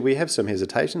there's actually we have some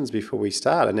hesitations before we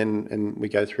start, and we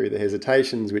go through the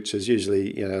hesitations, which is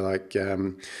usually like.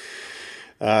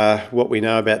 What we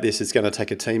know about this is going to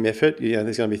take a team effort.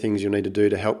 There's going to be things you'll need to do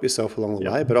to help yourself along the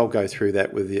Yep. way, but I'll go through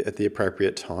that at the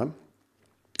appropriate time.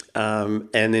 And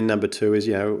then number two is,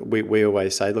 we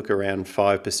always say, look, around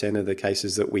 5% of the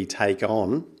cases that we take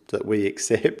on, that we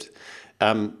accept,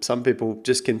 some people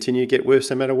just continue to get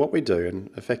worse no matter what we do. And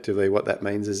effectively what that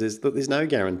means is look, there's no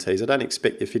guarantees. I don't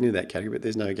expect you to fit into that category, but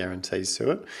there's no guarantees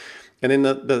to it. And then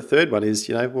the third one is,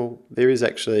 there is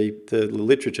actually, the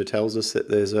literature tells us that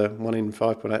there's a 1 in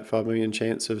 5.85 million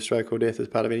chance of stroke or death as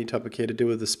part of any type of care to do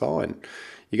with the spine.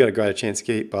 You've got a greater chance to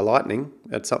get hit by lightning.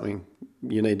 That's something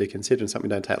you need to consider and something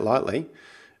you don't take lightly.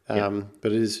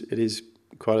 But it is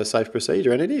quite a safe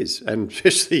procedure, and it is. And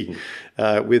especially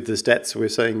with the stats we're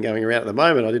seeing going around at the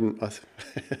moment,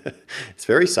 it's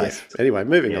very safe. Yes. Anyway,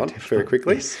 moving on very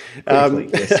quickly. Yes.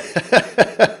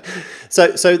 Yes.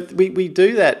 So we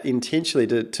do that intentionally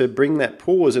to bring that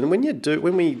pause. And when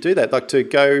we do that, like to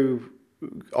go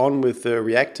on with the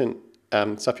reactant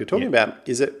stuff you're talking about,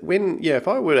 is that if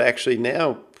I were to actually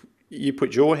now, you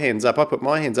put your hands up, I put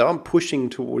my hands up, I'm pushing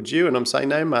towards you and I'm saying,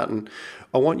 no, Martin,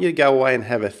 I want you to go away and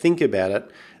have a think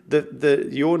about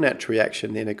it. Your natural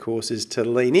reaction then, of course, is to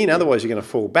lean in. Otherwise, you're going to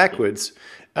fall backwards.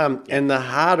 And the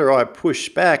harder I push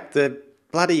back, the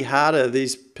bloody harder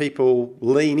these people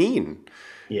lean in.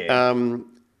 Yeah.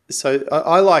 So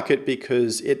I like it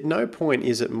because at no point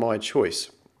is it my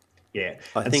choice. Yeah.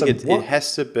 I think it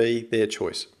has to be their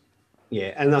choice.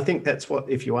 Yeah. And I think that's what,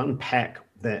 if you unpack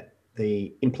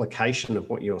the implication of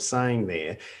what you're saying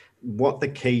there, what the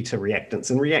key to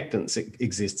reactance, and reactance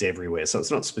exists everywhere, so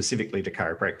it's not specifically to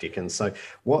chiropractic. And so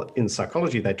what in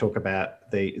psychology they talk about,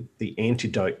 the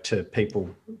antidote to people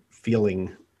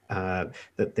feeling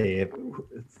that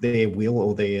their will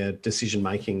or their decision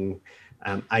making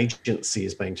agency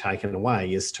is being taken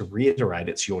away, is to reiterate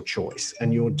it's your choice.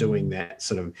 And you're doing that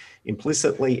sort of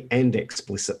implicitly and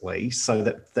explicitly, so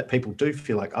that people do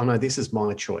feel like, oh no, this is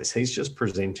my choice. He's just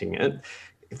presenting it.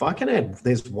 If I can add,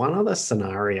 there's one other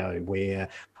scenario where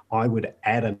I would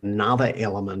add another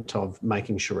element of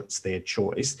making sure it's their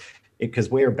choice, because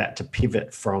we're about to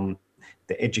pivot from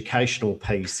the educational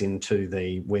piece into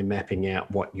we're mapping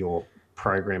out what your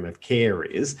program of care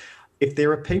is. If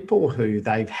there are people who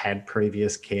they've had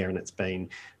previous care and it's been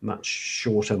much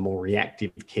shorter, more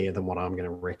reactive care than what I'm going to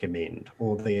recommend,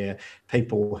 or they're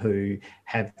people who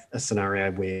have a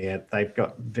scenario where they've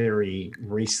got very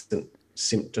recent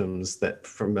symptoms that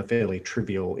from a fairly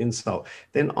trivial insult,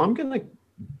 then I'm going to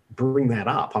bring that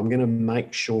up. I'm going to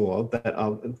make sure that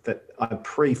I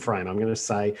pre-frame. I'm going to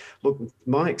say, look,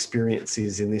 my experience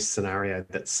is in this scenario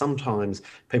that sometimes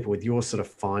people with your sort of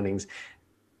findings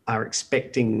are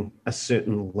expecting a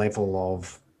certain level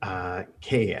of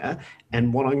care,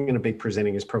 and what I'm going to be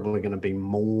presenting is probably going to be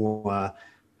more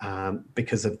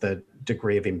because of the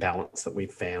degree of imbalance that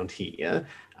we've found here.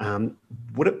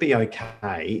 Would it be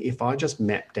okay if I just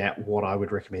mapped out what I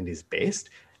would recommend is best,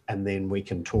 and then we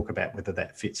can talk about whether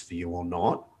that fits for you or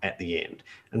not at the end?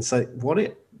 And so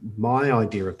my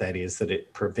idea of that is that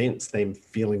it prevents them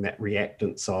feeling that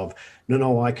reactance of,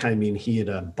 no, I came in here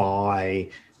to buy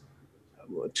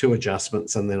 2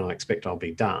 adjustments and then I expect I'll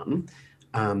be done.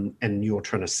 And you're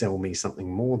trying to sell me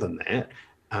something more than that.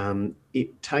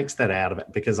 It takes that out of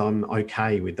it, because I'm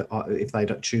okay with if they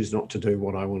don't choose not to do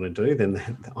what I want to do,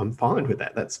 then I'm fine with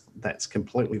that. That's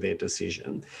completely their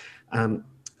decision.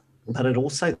 But it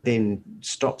also then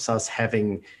stops us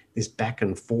having this back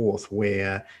and forth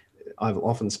where I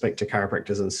often speak to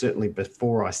chiropractors, and certainly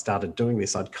before I started doing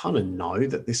this, I'd kind of know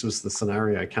that this was the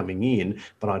scenario coming in,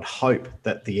 but I'd hope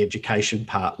that the education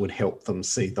part would help them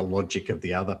see the logic of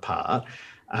the other part.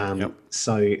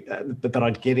 But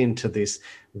I'd get into this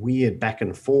weird back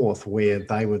and forth where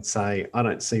they would say, I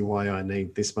don't see why I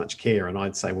need this much care. And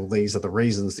I'd say, well, these are the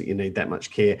reasons that you need that much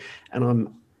care. And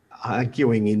I'm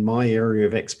arguing in my area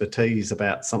of expertise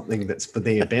about something that's for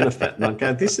their benefit. And I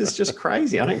go, this is just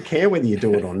crazy. I don't care whether you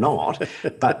do it or not.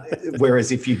 But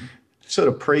whereas if you sort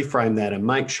of pre-frame that and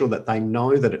make sure that they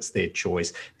know that it's their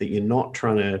choice, that you're not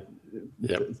trying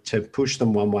to push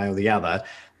them one way or the other,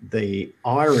 the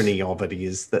irony of it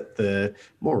is that the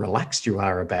more relaxed you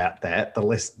are about that, the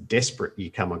less desperate you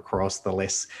come across, the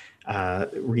less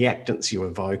reactance you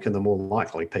evoke, and the more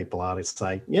likely people are to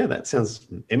say, yeah, that sounds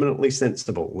eminently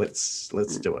sensible. Let's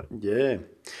do it. Yeah.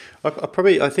 I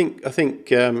think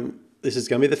this is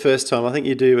going to be the first time. I think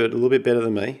you do it a little bit better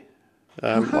than me.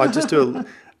 I just do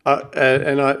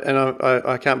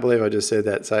I can't believe I just said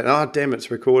that. So, oh, damn, it's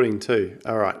recording too.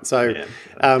 All right. So,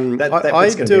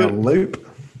 that's going to be on loop.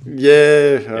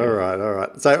 Yeah. All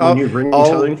right. So, new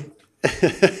ringtone.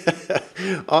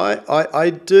 I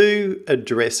do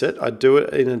address it. I do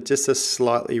it in just a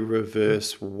slightly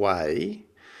reverse way.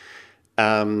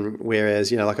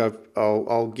 Whereas, like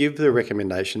I'll give the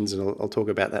recommendations, and I'll talk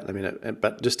about that in a minute.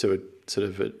 But just to sort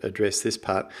of address this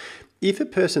part, if a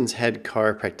person's had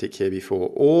chiropractic care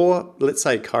before, or let's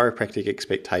say chiropractic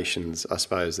expectations, I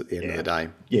suppose at the end of the day.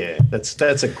 Yeah,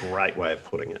 that's a great way of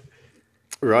putting it.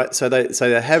 Right, so they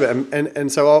have it,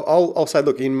 and so I'll say,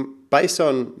 look, based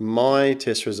on my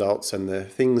test results and the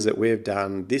things that we've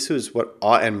done, this is what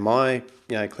my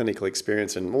clinical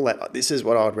experience and all that. This is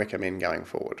what I would recommend going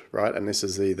forward, right? And this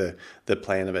is the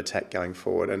plan of attack going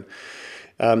forward.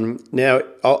 And now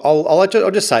I'll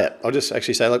just say it. I'll just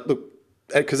actually say, look,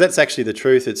 because that's actually the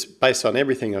truth. It's based on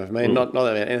everything of me, not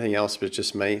about anything else, but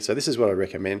just me. So this is what I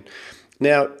recommend.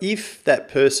 Now, if that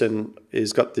person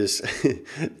has got this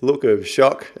look of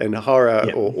shock and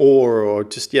horror or awe, or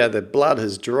just, the blood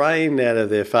has drained out of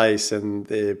their face and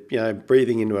they're,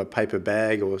 breathing into a paper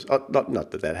bag, or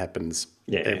not that happens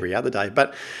every other day,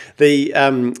 but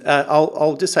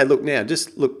I'll just say, look,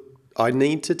 I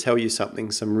need to tell you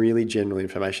some really general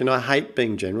information. I hate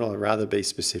being general. I'd rather be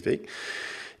specific.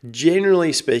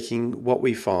 Generally speaking, what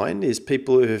we find is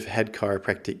people who have had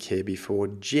chiropractic care before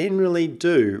generally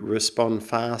do respond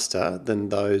faster than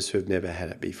those who have never had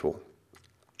it before.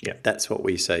 Yeah, that's what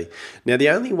we see. Now, the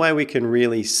only way we can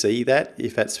really see that,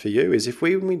 if that's for you, is if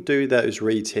we do those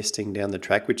retesting down the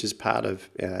track, which is part of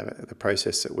the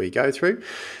process that we go through.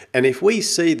 And if we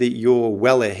see that you're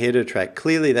well ahead of track,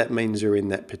 clearly that means you're in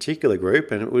that particular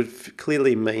group, and it would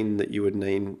clearly mean that you would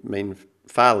mean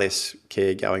far less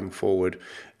care going forward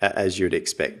as you'd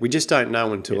expect. We just don't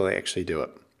know until they actually do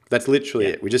it. That's literally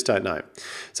it. We just don't know.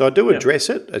 So I do address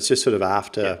it. It's just sort of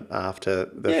after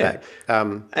the fact.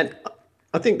 And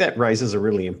I think that raises a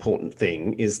really important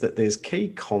thing, is that there's key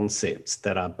concepts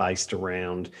that are based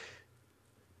around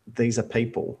these are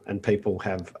people, and people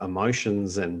have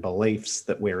emotions and beliefs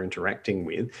that we're interacting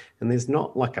with. And there's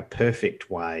not like a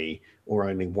perfect way or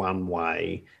only one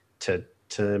way to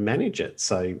manage it.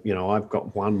 So, I've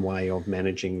got one way of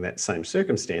managing that same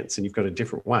circumstance, and you've got a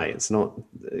different way. It's not,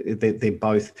 they're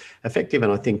both effective.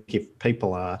 And I think if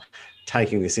people are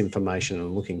taking this information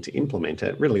and looking to implement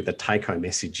it, really the take-home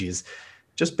message is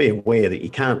just be aware that you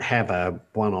can't have a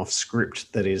one-off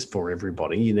script that is for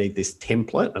everybody. You need this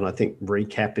template. And I think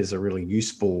RECAP is a really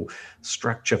useful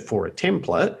structure for a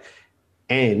template.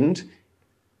 And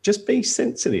just be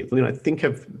sensitive. You know, think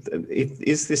of,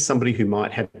 is this somebody who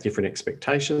might have different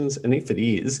expectations? And if it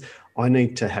is, I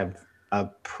need to have a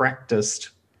practiced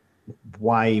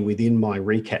way within my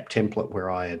recap template where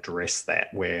I address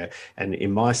that, and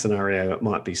in my scenario it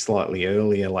might be slightly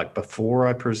earlier, like before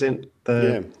I present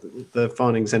the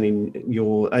findings, and in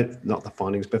your not the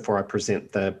findings, before I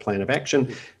present the plan of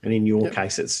action, and in your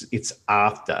case it's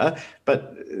after.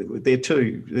 But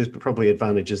there's probably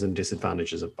advantages and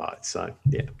disadvantages of both. So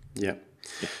yeah.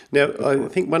 Now, I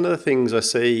think one of the things I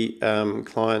see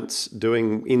clients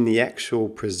doing in the actual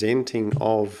presenting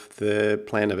of the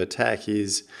plan of attack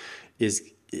is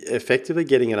effectively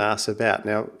getting an ask about.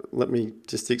 Now, let me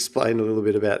just explain a little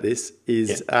bit about this.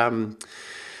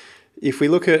 If we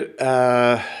look at,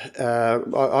 I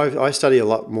study a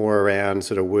lot more around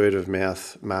sort of word of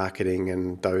mouth marketing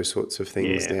and those sorts of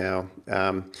things now.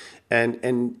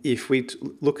 And if we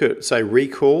look at, say,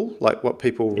 recall, like what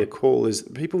people recall is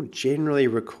people generally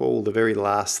recall the very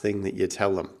last thing that you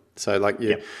tell them. So like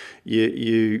yes,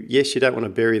 you don't want to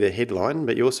bury the headline,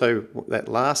 but you also, that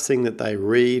last thing that they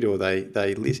read or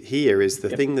they hear is the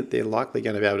thing that they're likely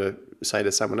going to be able to say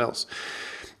to someone else.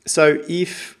 So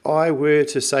if I were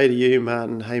to say to you,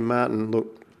 Martin, hey Martin,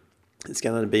 look, it's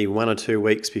going to be 1 or 2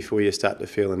 weeks before you start to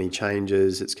feel any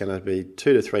changes. It's going to be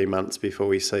 2 to 3 months before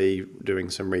we see,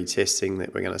 doing some retesting,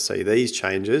 that we're going to see these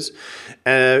changes.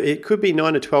 It could be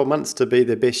 9 to 12 months to be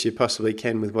the best you possibly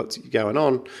can with what's going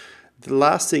on. The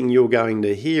last thing you're going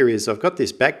to hear is, I've got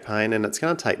this back pain and it's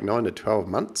going to take 9 to 12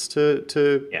 months to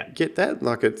get that.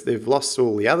 Like they've lost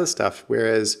all the other stuff.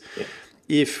 Whereas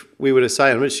if we were to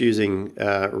say, I'm just using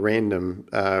random,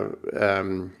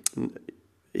 everyone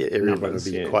would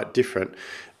be quite different.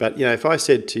 But, you know, if I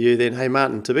said to you then, hey,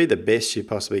 Martin, to be the best you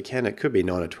possibly can, it could be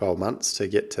 9 or 12 months to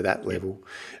get to that level.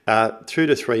 2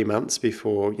 to 3 months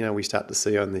before, you know, we start to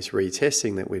see on this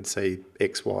retesting that we'd see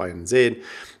X, Y, and Z.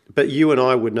 But you and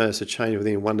I would notice a change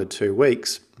within 1 to 2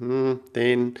 weeks.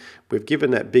 Then we've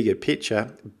given that bigger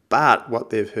picture. But what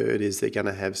they've heard is they're going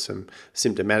to have some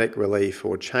symptomatic relief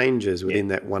or changes within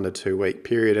that 1 to 2 week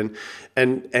period.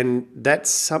 And that's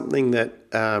something that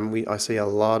I see a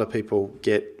lot of people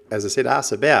get, as I said,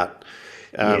 asked about.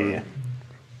 And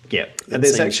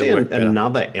there's actually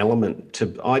another element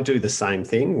to, I do the same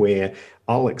thing where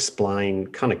I'll explain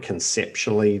kind of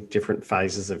conceptually different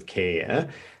phases of care.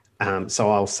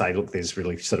 So I'll say, look, there's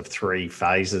really sort of 3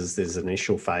 phases. There's an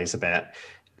initial phase about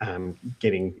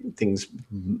getting things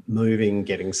moving,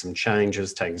 getting some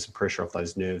changes, taking some pressure off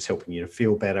those nerves, helping you to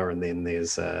feel better. And then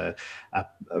there's a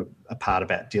part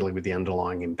about dealing with the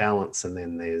underlying imbalance. And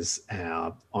then there's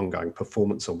our ongoing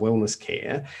performance or wellness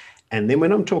care. And then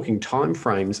when I'm talking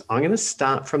timeframes, I'm going to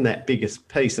start from that biggest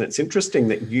piece. And it's interesting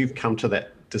that you've come to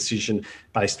that decision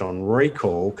based on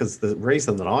recall, because the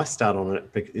reason that I start on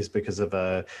it is because of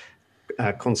a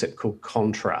concept called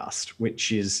contrast,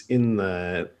 which is in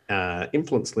the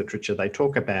influence literature. They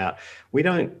talk about, we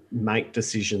don't make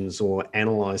decisions or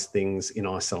analyze things in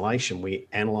isolation. We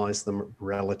analyze them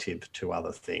relative to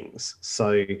other things.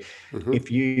 So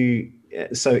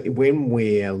so when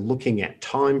we're looking at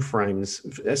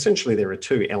timeframes, essentially there are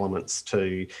 2 elements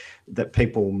that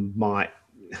people might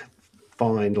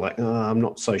find like, I'm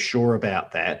not so sure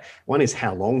about that. One is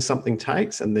how long something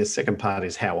takes, and the second part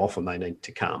is how often they need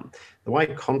to come. The way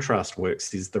contrast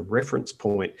works is the reference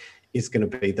point is going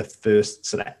to be the first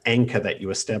sort of anchor that you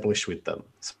establish with them.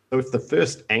 So if the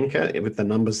first anchor with the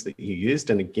numbers that you used,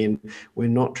 and again, we're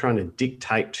not trying to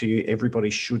dictate to you,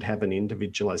 everybody should have an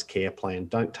individualized care plan.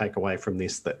 Don't take away from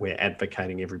this that we're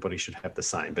advocating everybody should have the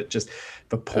same, but just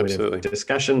for point of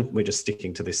discussion, we're just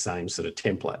sticking to this same sort of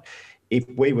template. If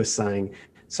we were saying,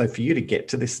 so for you to get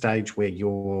to this stage where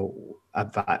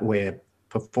where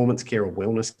performance care or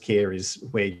wellness care is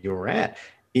where you're at,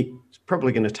 it's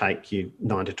probably going to take you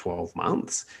 9 to 12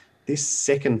 months. This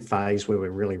second phase where we're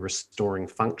really restoring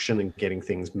function and getting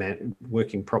things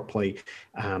working properly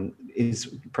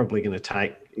is probably going to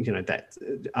take, you know, that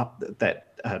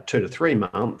 2 to 3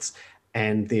 months.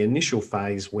 And the initial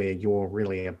phase where you're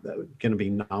really going to be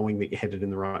knowing that you're headed in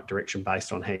the right direction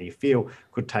based on how you feel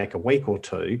could take a week or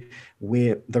 2,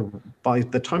 where by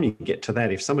the time you get to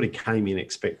that, if somebody came in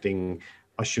expecting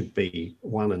I should be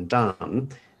one and done,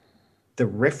 the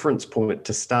reference point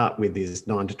to start with is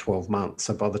 9 to 12 months.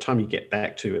 So by the time you get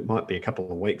back to, it might be a couple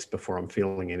of weeks before I'm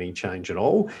feeling any change at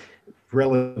all.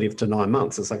 Relative to 9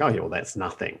 months, it's like, oh yeah, well, that's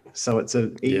nothing. So it's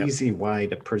an easy way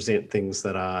to present things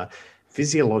that are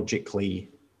physiologically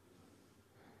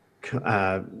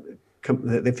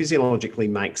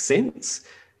make sense,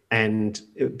 and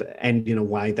in a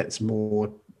way that's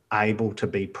more able to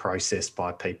be processed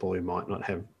by people who might not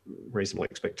have reasonable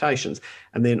expectations.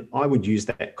 And then I would use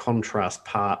that contrast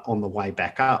part on the way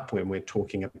back up when we're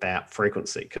talking about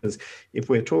frequency, because if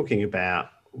we're talking about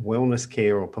wellness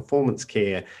care or performance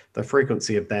care, the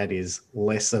frequency of that is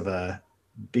less of a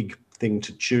big thing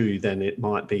to chew than it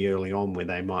might be early on, where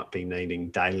they might be needing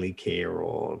daily care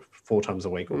or 4 times a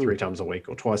week or 3 times a week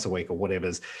or twice a week or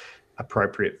whatever's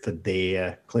appropriate for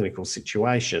their clinical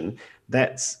situation.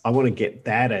 I want to get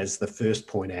that as the first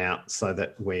point out, so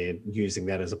that we're using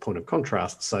that as a point of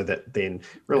contrast, so that then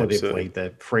relatively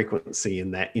the frequency in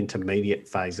that intermediate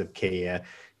phase of care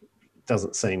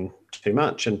doesn't seem too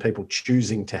much, and people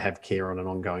choosing to have care on an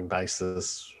ongoing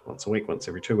basis, once a week, once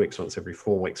every 2 weeks, once every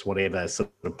 4 weeks, whatever sort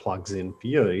of plugs in for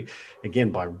you, again,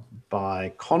 by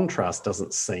contrast,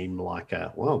 doesn't seem like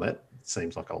that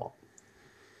seems like a lot.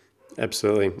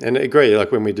 Absolutely, and I agree.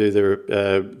 Like when we do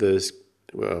the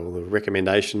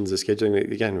recommendations, the scheduling,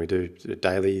 again, we do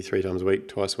daily, 3 times a week,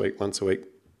 twice a week, once a week,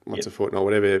 once a fortnight,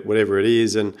 whatever it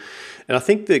is. And I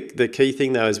think the key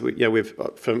thing though is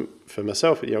for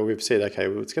myself, we've said, okay,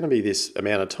 well, it's going to be this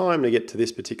amount of time to get to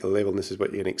this particular level, and this is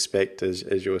what you can expect,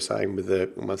 as you were saying, with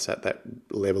almost at that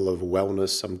level of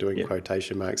wellness. I'm doing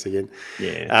quotation marks again.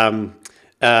 Yeah.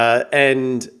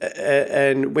 And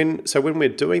when we're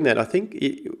doing that, I think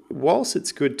whilst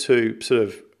it's good to sort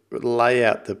of lay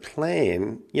out the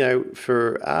plan,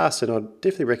 for us, and I'd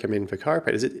definitely recommend for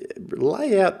chiropractors,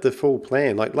 lay out the full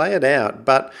plan, like lay it out.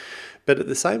 But at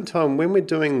the same time, when we're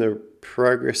doing the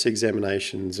progress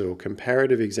examinations or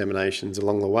comparative examinations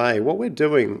along the way, what we're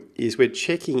doing is we're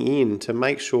checking in to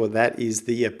make sure that is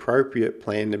the appropriate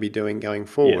plan to be doing going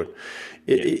forward.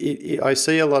 I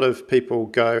see a lot of people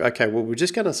go, okay, well, we're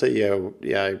just going to see you,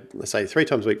 let's say 3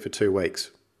 times a week for 2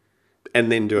 weeks,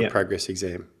 and then do a progress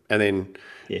exam, and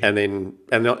then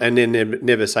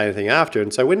never say anything after.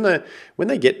 And so when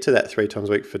they get to that 3 times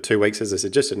a week for 2 weeks, as I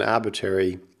said, just an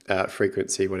arbitrary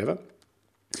frequency, whatever.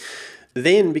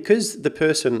 Then, because the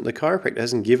chiropractor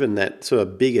hasn't given that sort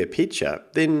of bigger picture,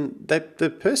 then the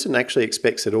person actually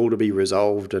expects it all to be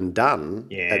resolved and done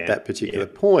at that particular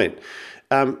point.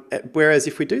 Whereas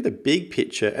if we do the big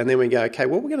picture and then we go, okay,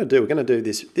 what we're going to do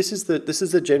this. This is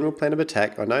the general plan of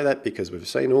attack. I know that because we've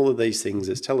seen all of these things.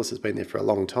 It's TELUS has been there for a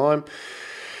long time.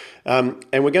 And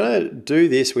we're going to do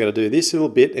this. We're going to do this little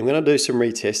bit, and we're going to do some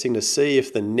retesting to see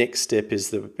if the next step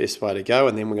is the best way to go.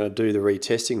 And then we're going to do the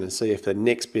retesting to see if the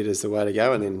next bit is the way to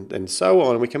go, and so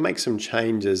on. We can make some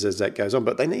changes as that goes on,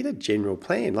 but they need a general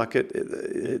plan. Like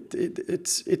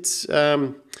it's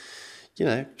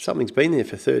something's been there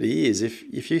for 30 years.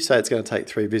 If you say it's going to take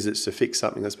 3 visits to fix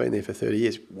something that's been there for 30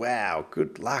 years, wow,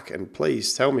 good luck, and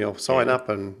please tell me. I'll sign up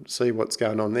and see what's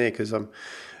going on there, because I'm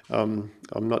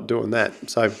not doing that.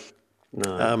 So,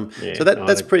 so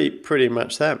that's pretty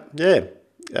much that. Yeah.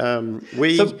 Go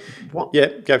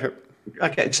for it.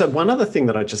 Okay, so one other thing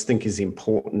that I just think is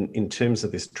important in terms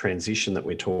of this transition that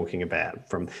we're talking about,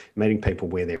 from meeting people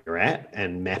where they're at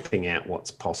and mapping out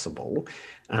what's possible.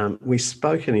 We've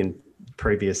spoken in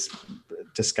previous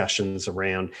discussions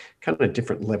around kind of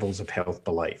different levels of health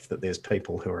belief, that there's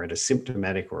people who are at a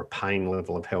symptomatic or a pain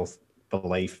level of health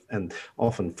belief, and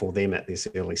often for them at this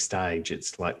early stage,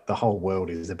 it's like the whole world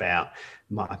is about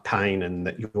my pain, and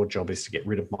that your job is to get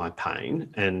rid of my pain.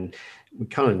 And we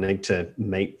kind of need to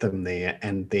meet them there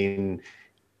and then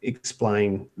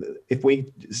explain, if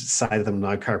we say to them,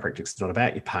 no, chiropractic's not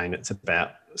about your pain, it's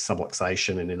about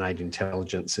subluxation and innate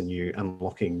intelligence and you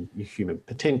unlocking your human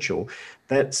potential,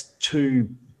 that's too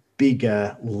big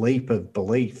a leap of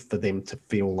belief for them to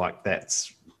feel like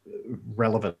that's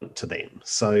relevant to them.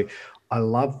 So I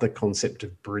love the concept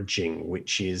of bridging,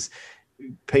 which is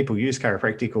people use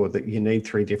chiropractic, or that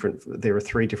there are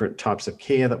 3 different types of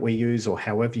care that we use, or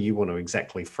however you want to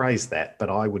exactly phrase that. But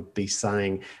I would be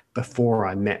saying, before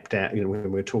I mapped out,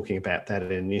 when we're talking about that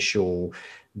initial,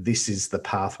 this is the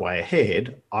pathway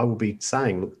ahead, I will be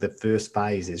saying, look, the first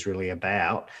phase is really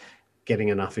about getting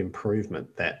enough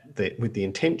improvement that with the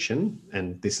intention,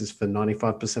 and this is for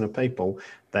 95% of people,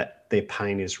 that their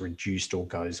pain is reduced or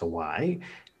goes away.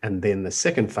 And then the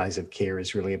second phase of care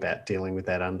is really about dealing with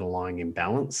that underlying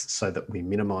imbalance, so that we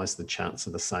minimize the chance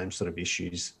of the same sort of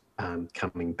issues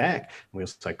coming back. We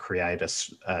also create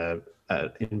an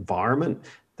environment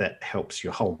that helps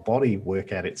your whole body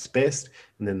work at its best.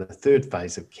 And then the third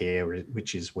phase of care,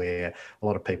 which is where a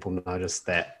lot of people notice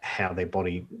that having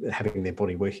their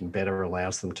body working better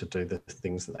allows them to do the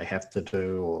things that they have to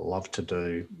do or love to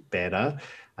do better.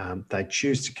 They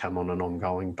choose to come on an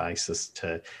ongoing basis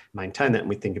to maintain that. And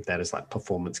we think of that as like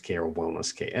performance care or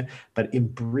wellness care. But in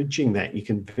bridging that, you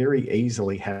can very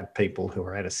easily have people who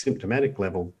are at a symptomatic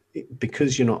level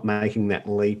because you're not making that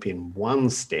leap in one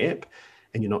step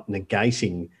and you're not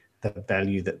negating the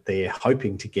value that they're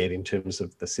hoping to get in terms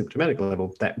of the symptomatic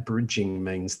level, that bridging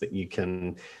means that you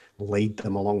can lead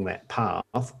them along that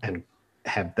path and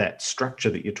have that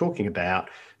structure that you're talking about,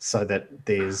 so that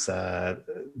it's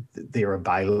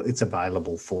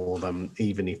available for them,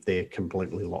 even if they're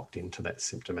completely locked into that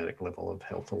symptomatic level of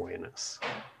health awareness.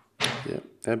 Yeah,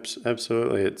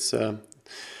 absolutely. It's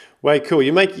way cool.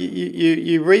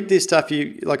 You read this stuff.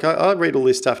 I read all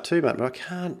this stuff too, mate, but I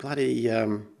can't bloody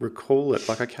recall it.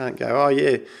 Like I can't go, oh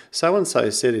yeah, so and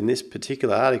so said in this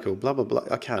particular article, blah blah blah.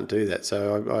 I can't do that.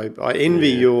 So I envy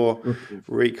your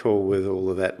recall with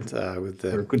all of that. With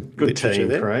the We're a good team,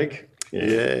 there. Craig.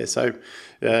 Yeah. So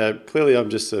clearly, I'm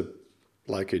just a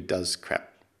bloke who does crap.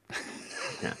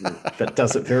 Yeah, that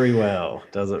does it very well.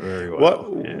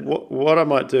 What I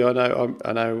might do, I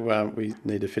know we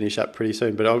need to finish up pretty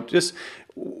soon, but I'll just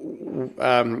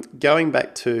going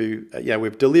back to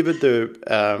we've delivered the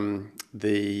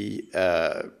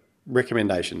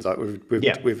recommendations. Like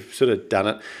we've sort of done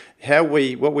it.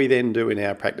 What we then do in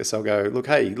our practice, I'll go look.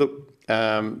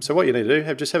 So what you need to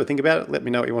do, just have a think about it. Let me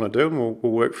know what you want to do, and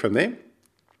we'll work from there.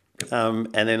 And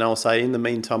then I'll say, in the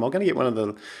meantime, I'm going to get one of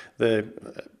the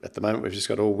at the moment, we've just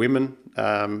got all women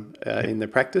in the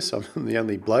practice. I'm the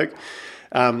only bloke.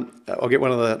 I'll get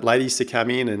one of the ladies to come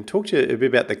in and talk to you a bit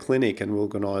about the clinic, and we'll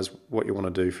organise what you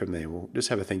want to do from there. We'll just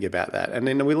have a think about that. And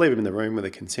then we leave them in the room with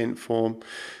a consent form.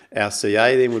 Our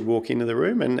CA then would walk into the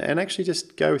room and actually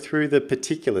just go through the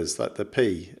particulars, like the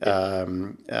P.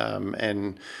 And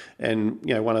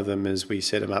one of them is we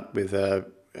set them up with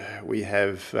we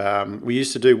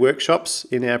used to do workshops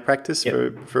in our practice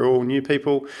for all new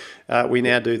people. We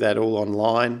now do that all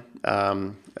online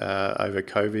over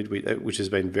COVID, which has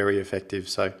been very effective.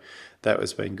 So that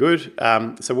has been good.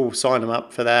 So we'll sign them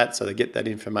up for that, so they get that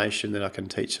information. Then I can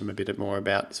teach them a bit more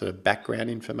about sort of background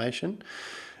information,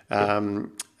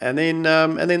 and then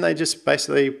they just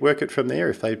basically work it from there.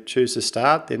 If they choose to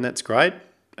start, then that's great.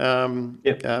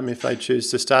 If they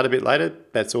choose to start a bit later,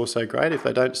 that's also great. If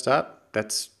they don't start,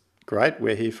 that's great.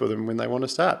 We're here for them when they want to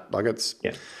start.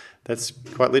 That's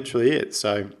quite literally it.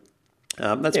 So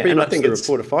that's pretty much the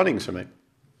report of findings for me.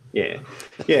 I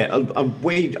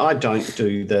don't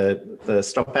do the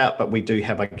stop out, but we do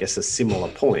have, I guess, a similar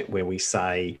point where we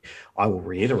say, I will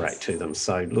reiterate to them.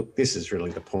 So look, this is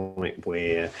really the point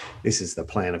where this is the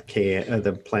plan of care,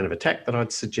 the plan of attack that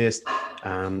I'd suggest.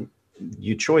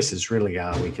 Your choices really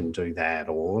are, we can do that,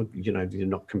 or, you're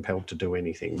not compelled to do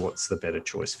anything. What's the better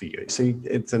choice for you? So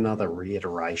it's another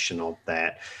reiteration of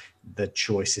that. The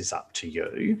choice is up to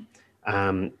you.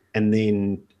 And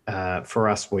then for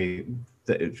us, I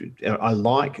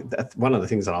like that. One of the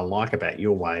things that I like about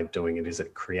your way of doing it is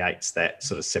it creates that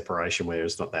sort of separation where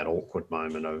it's not that awkward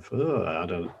moment of, I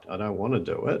don't want to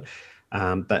do it.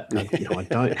 But I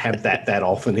don't have that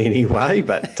often anyway.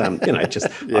 But I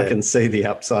can see the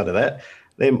upside of that.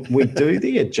 Then we do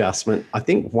the adjustment. I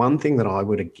think one thing that I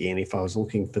would, again, if I was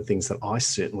looking for things that I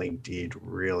certainly did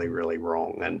really, really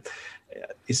wrong, and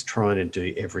is trying to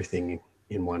do everything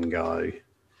in one go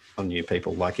on new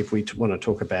people. Like if we want to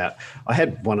talk about, I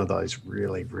had one of those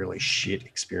really, really shit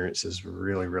experiences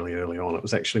really, really early on. It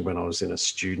was actually when I was in a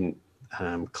student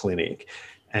clinic.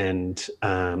 And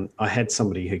I had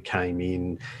somebody who came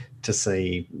in to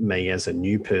see me as a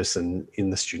new person in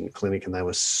the student clinic, and they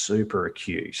were super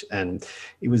acute. And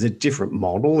it was a different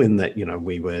model in that,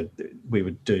 we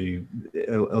would do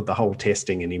the whole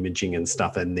testing and imaging and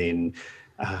stuff, and then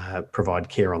provide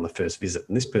care on the first visit.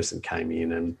 And this person came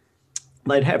in, and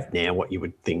they'd have now what you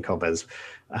would think of as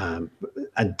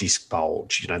a disc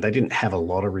bulge. They didn't have a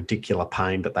lot of radicular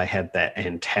pain, but they had that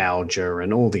antalgia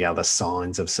and all the other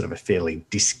signs of sort of a fairly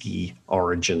disky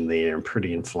origin there, and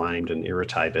pretty inflamed and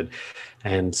irritated.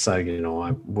 And so,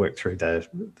 I worked through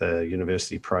the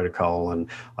university protocol, and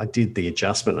I did the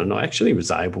adjustment, and I actually was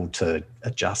able to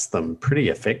adjust them pretty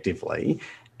effectively.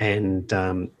 And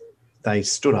they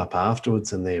stood up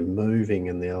afterwards, and they're moving,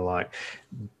 and they're like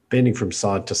bending from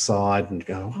side to side and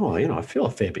go, I feel a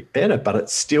fair bit better, but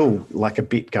it's still like a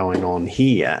bit going on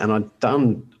here. And I'd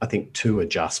done, I think, 2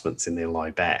 adjustments in their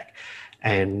low back.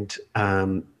 And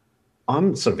I'm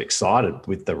sort of excited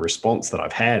with the response that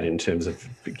I've had in terms of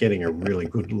getting a really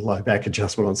good low back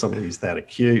adjustment on somebody who's that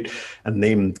acute, and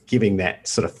them giving that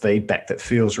sort of feedback that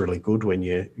feels really good when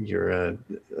you're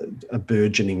a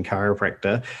burgeoning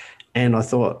chiropractor. And I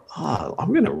thought,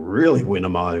 I'm going to really win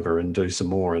them over and do some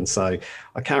more. And so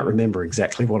I can't remember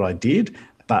exactly what I did,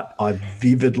 but I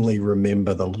vividly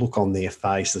remember the look on their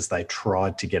face as they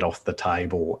tried to get off the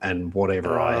table, and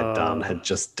whatever I had done had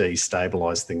just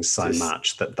destabilized things so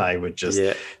much that they were just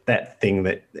that thing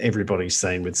that everybody's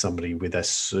seen with somebody with a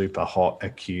super hot,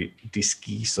 acute,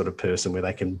 disky sort of person where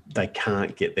they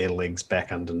can't get their legs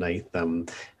back underneath them,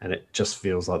 and it just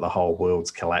feels like the whole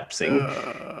world's collapsing.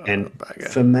 And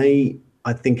for me,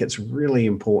 I think it's really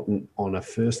important on a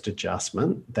first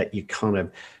adjustment that you kind of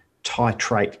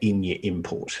titrate in your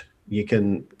input. You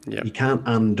can't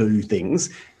undo things,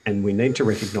 and we need to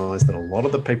recognize that a lot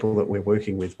of the people that we're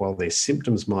working with, while their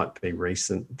symptoms might be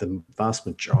recent, the vast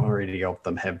majority of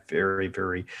them have very,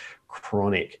 very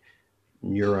chronic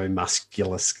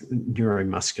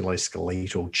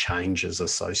neuromusculoskeletal changes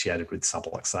associated with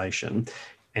subluxation,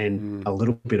 and a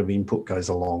little bit of input goes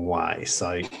a long way.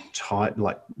 So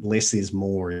less is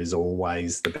more is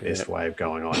always the best way of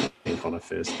going, I think, on a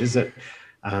first visit.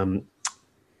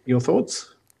 Your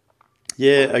thoughts?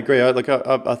 Yeah, I agree.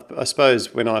 I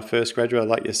suppose when I first graduated,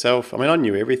 like yourself, I mean, I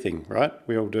knew everything, right?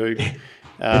 We all do.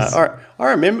 I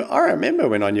remember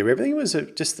when I knew everything. It was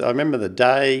I remember the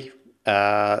day,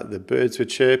 the birds were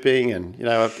chirping, and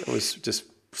I was just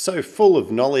so full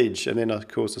of knowledge. And then, of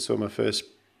course, I saw my first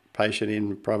patient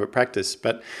in private practice,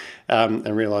 but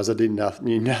and realised I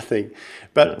knew nothing.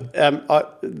 But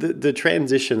the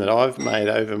transition that I've made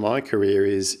over my career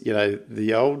is,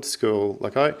 the old school.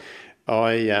 Like the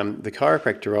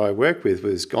chiropractor I worked with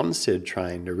was Gonstead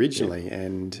trained originally,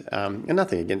 and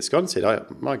nothing against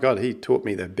Gonstead. My God, he taught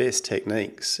me the best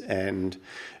techniques, and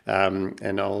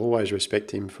I'll always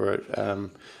respect him for it. The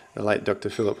late Dr.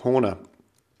 Philip Horner,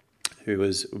 who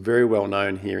was very well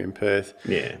known here in Perth.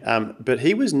 Yeah. But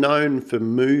he was known for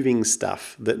moving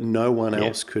stuff that no one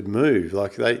else could move.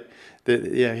 Like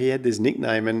he had this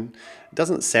nickname, and it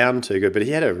doesn't sound too good, but he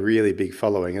had a really big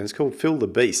following, and it's called Phil the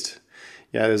Beast.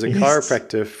 There's a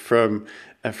chiropractor from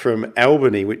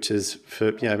Albany, which is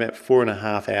about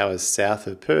 4.5 hours south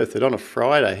of Perth, that on a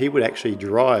Friday he would actually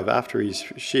drive after his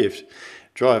shift,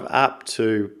 drive up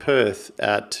to Perth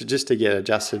to get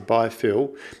adjusted by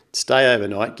Phil, stay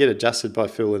overnight, get adjusted by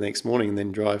Phil the next morning, and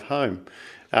then drive home.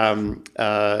 And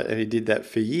he did that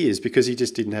for years because he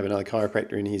just didn't have another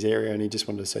chiropractor in his area, and he just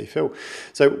wanted to see Phil.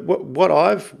 So what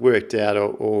I've worked out,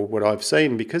 or what I've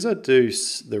seen, because I do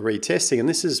the retesting, and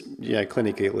this is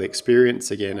clinical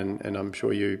experience again, and I'm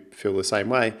sure you feel the same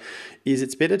way, is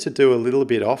it's better to do a little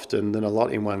bit often than a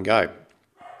lot in one go.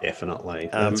 Definitely.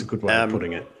 That's a good way of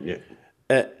putting it. Yeah.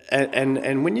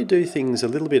 And when you do things a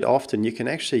little bit often, you can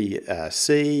actually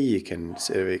you can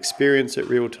sort of experience it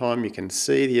real time. You can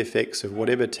see the effects of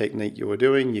whatever technique you're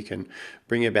doing. You can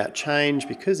bring about change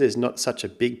because there's not such a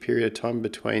big period of time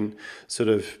between sort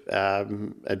of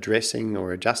addressing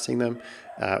or adjusting them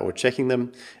or checking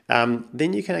them.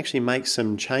 Then you can actually make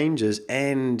some changes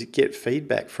and get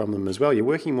feedback from them as well. You're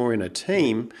working more in a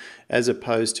team as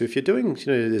opposed to if you're doing,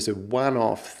 there's a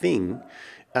one-off thing.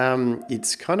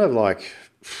 It's kind of like,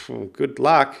 good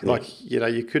luck. Yeah. Like,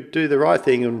 you could do the right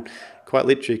thing and quite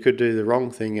literally could do the wrong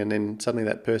thing. And then suddenly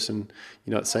that person,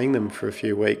 you're not seeing them for a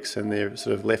few weeks and they're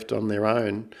sort of left on their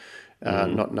own,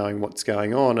 not knowing what's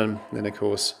going on. And then, of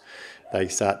course, they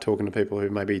start talking to people who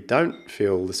maybe don't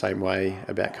feel the same way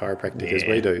about chiropractic as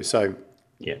we do. So,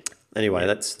 anyway,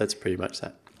 that's pretty much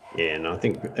that. Yeah, and I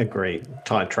think agree.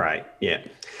 Titrate. Yeah.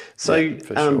 So,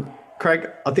 for sure. Craig,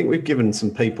 I think we've given some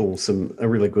people a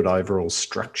really good overall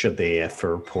structure there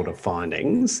for report of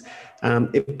findings.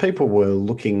 If people were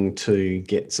looking to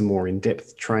get some more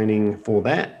in-depth training for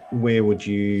that, what's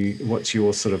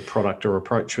your sort of product or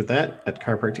approach with that at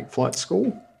Chiropractic Flight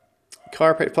School?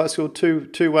 Chiropractic Flight School,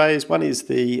 two ways. One is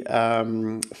the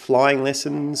flying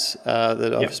lessons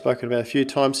that I've spoken about a few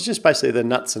times. It's just basically the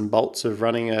nuts and bolts of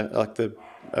running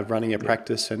a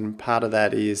practice, and part of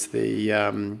that is the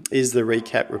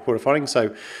recap report of findings.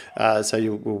 So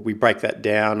we break that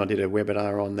down. I did a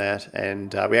webinar on that,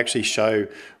 and we actually show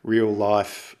real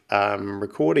life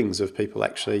recordings of people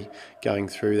actually going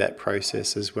through that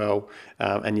process as well.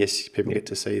 And yes, people get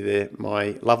to see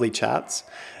my lovely charts.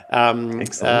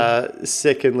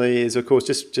 Secondly is, of course,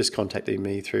 just contacting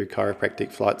me through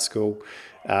Chiropractic Flight School.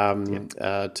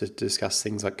 To discuss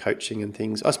things like coaching and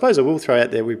things. I suppose I will throw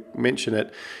out there, we mention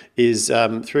it, is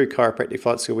through Chiropractic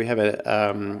Flight School, we have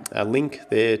a link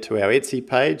there to our Etsy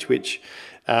page, which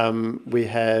we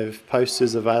have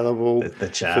posters available for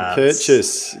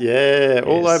purchase.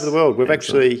 All over the world. We've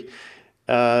actually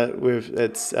love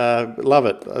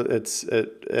it. It's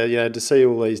to see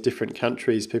all these different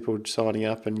countries, people signing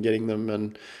up and getting them,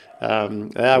 and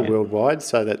worldwide.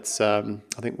 So that's I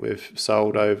think we've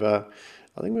sold over.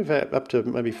 I think we've had up to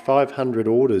maybe 500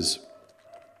 orders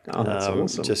Oh, that's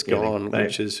awesome. Just gone,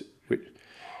 which is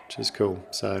cool.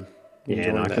 So yeah,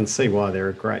 and I can see why they're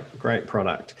a great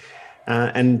product.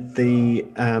 And the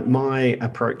my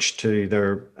approach to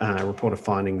the report of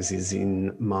findings is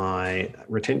in my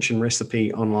retention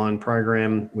recipe online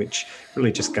program, which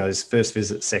really just goes first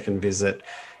visit, second visit.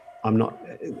 And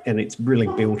it's really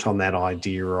built on that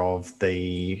idea of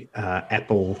the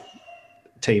Apple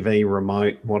TV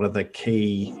remote. What are the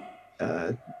key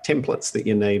templates that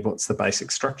you need? What's the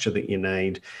basic structure that you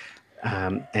need?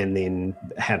 And then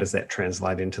how does that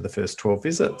translate into the first 12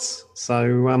 visits?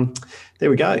 So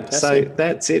there we go. Fantastic. So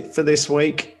that's it for this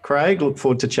week, Craig. Look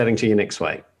forward to chatting to you next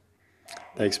week.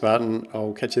 Thanks, Martin.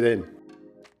 I'll catch you then.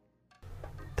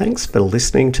 Thanks for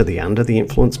listening to the Under the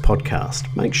Influence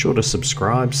podcast. Make sure to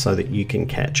subscribe so that you can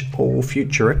catch all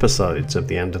future episodes of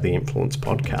the Under the Influence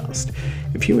podcast.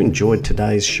 If you enjoyed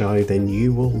today's show, then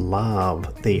you will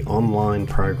love the online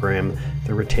program,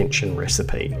 The Retention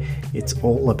Recipe. It's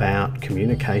all about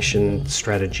communication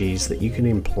strategies that you can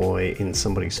employ in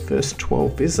somebody's first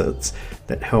 12 visits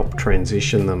that help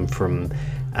transition them from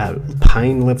a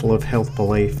pain level of health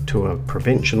belief to a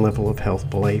prevention level of health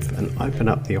belief, and open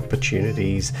up the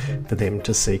opportunities for them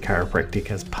to see chiropractic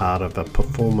as part of a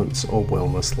performance or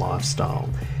wellness lifestyle.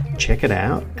 Check it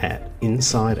out at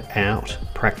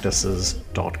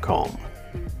insideoutpractices.com.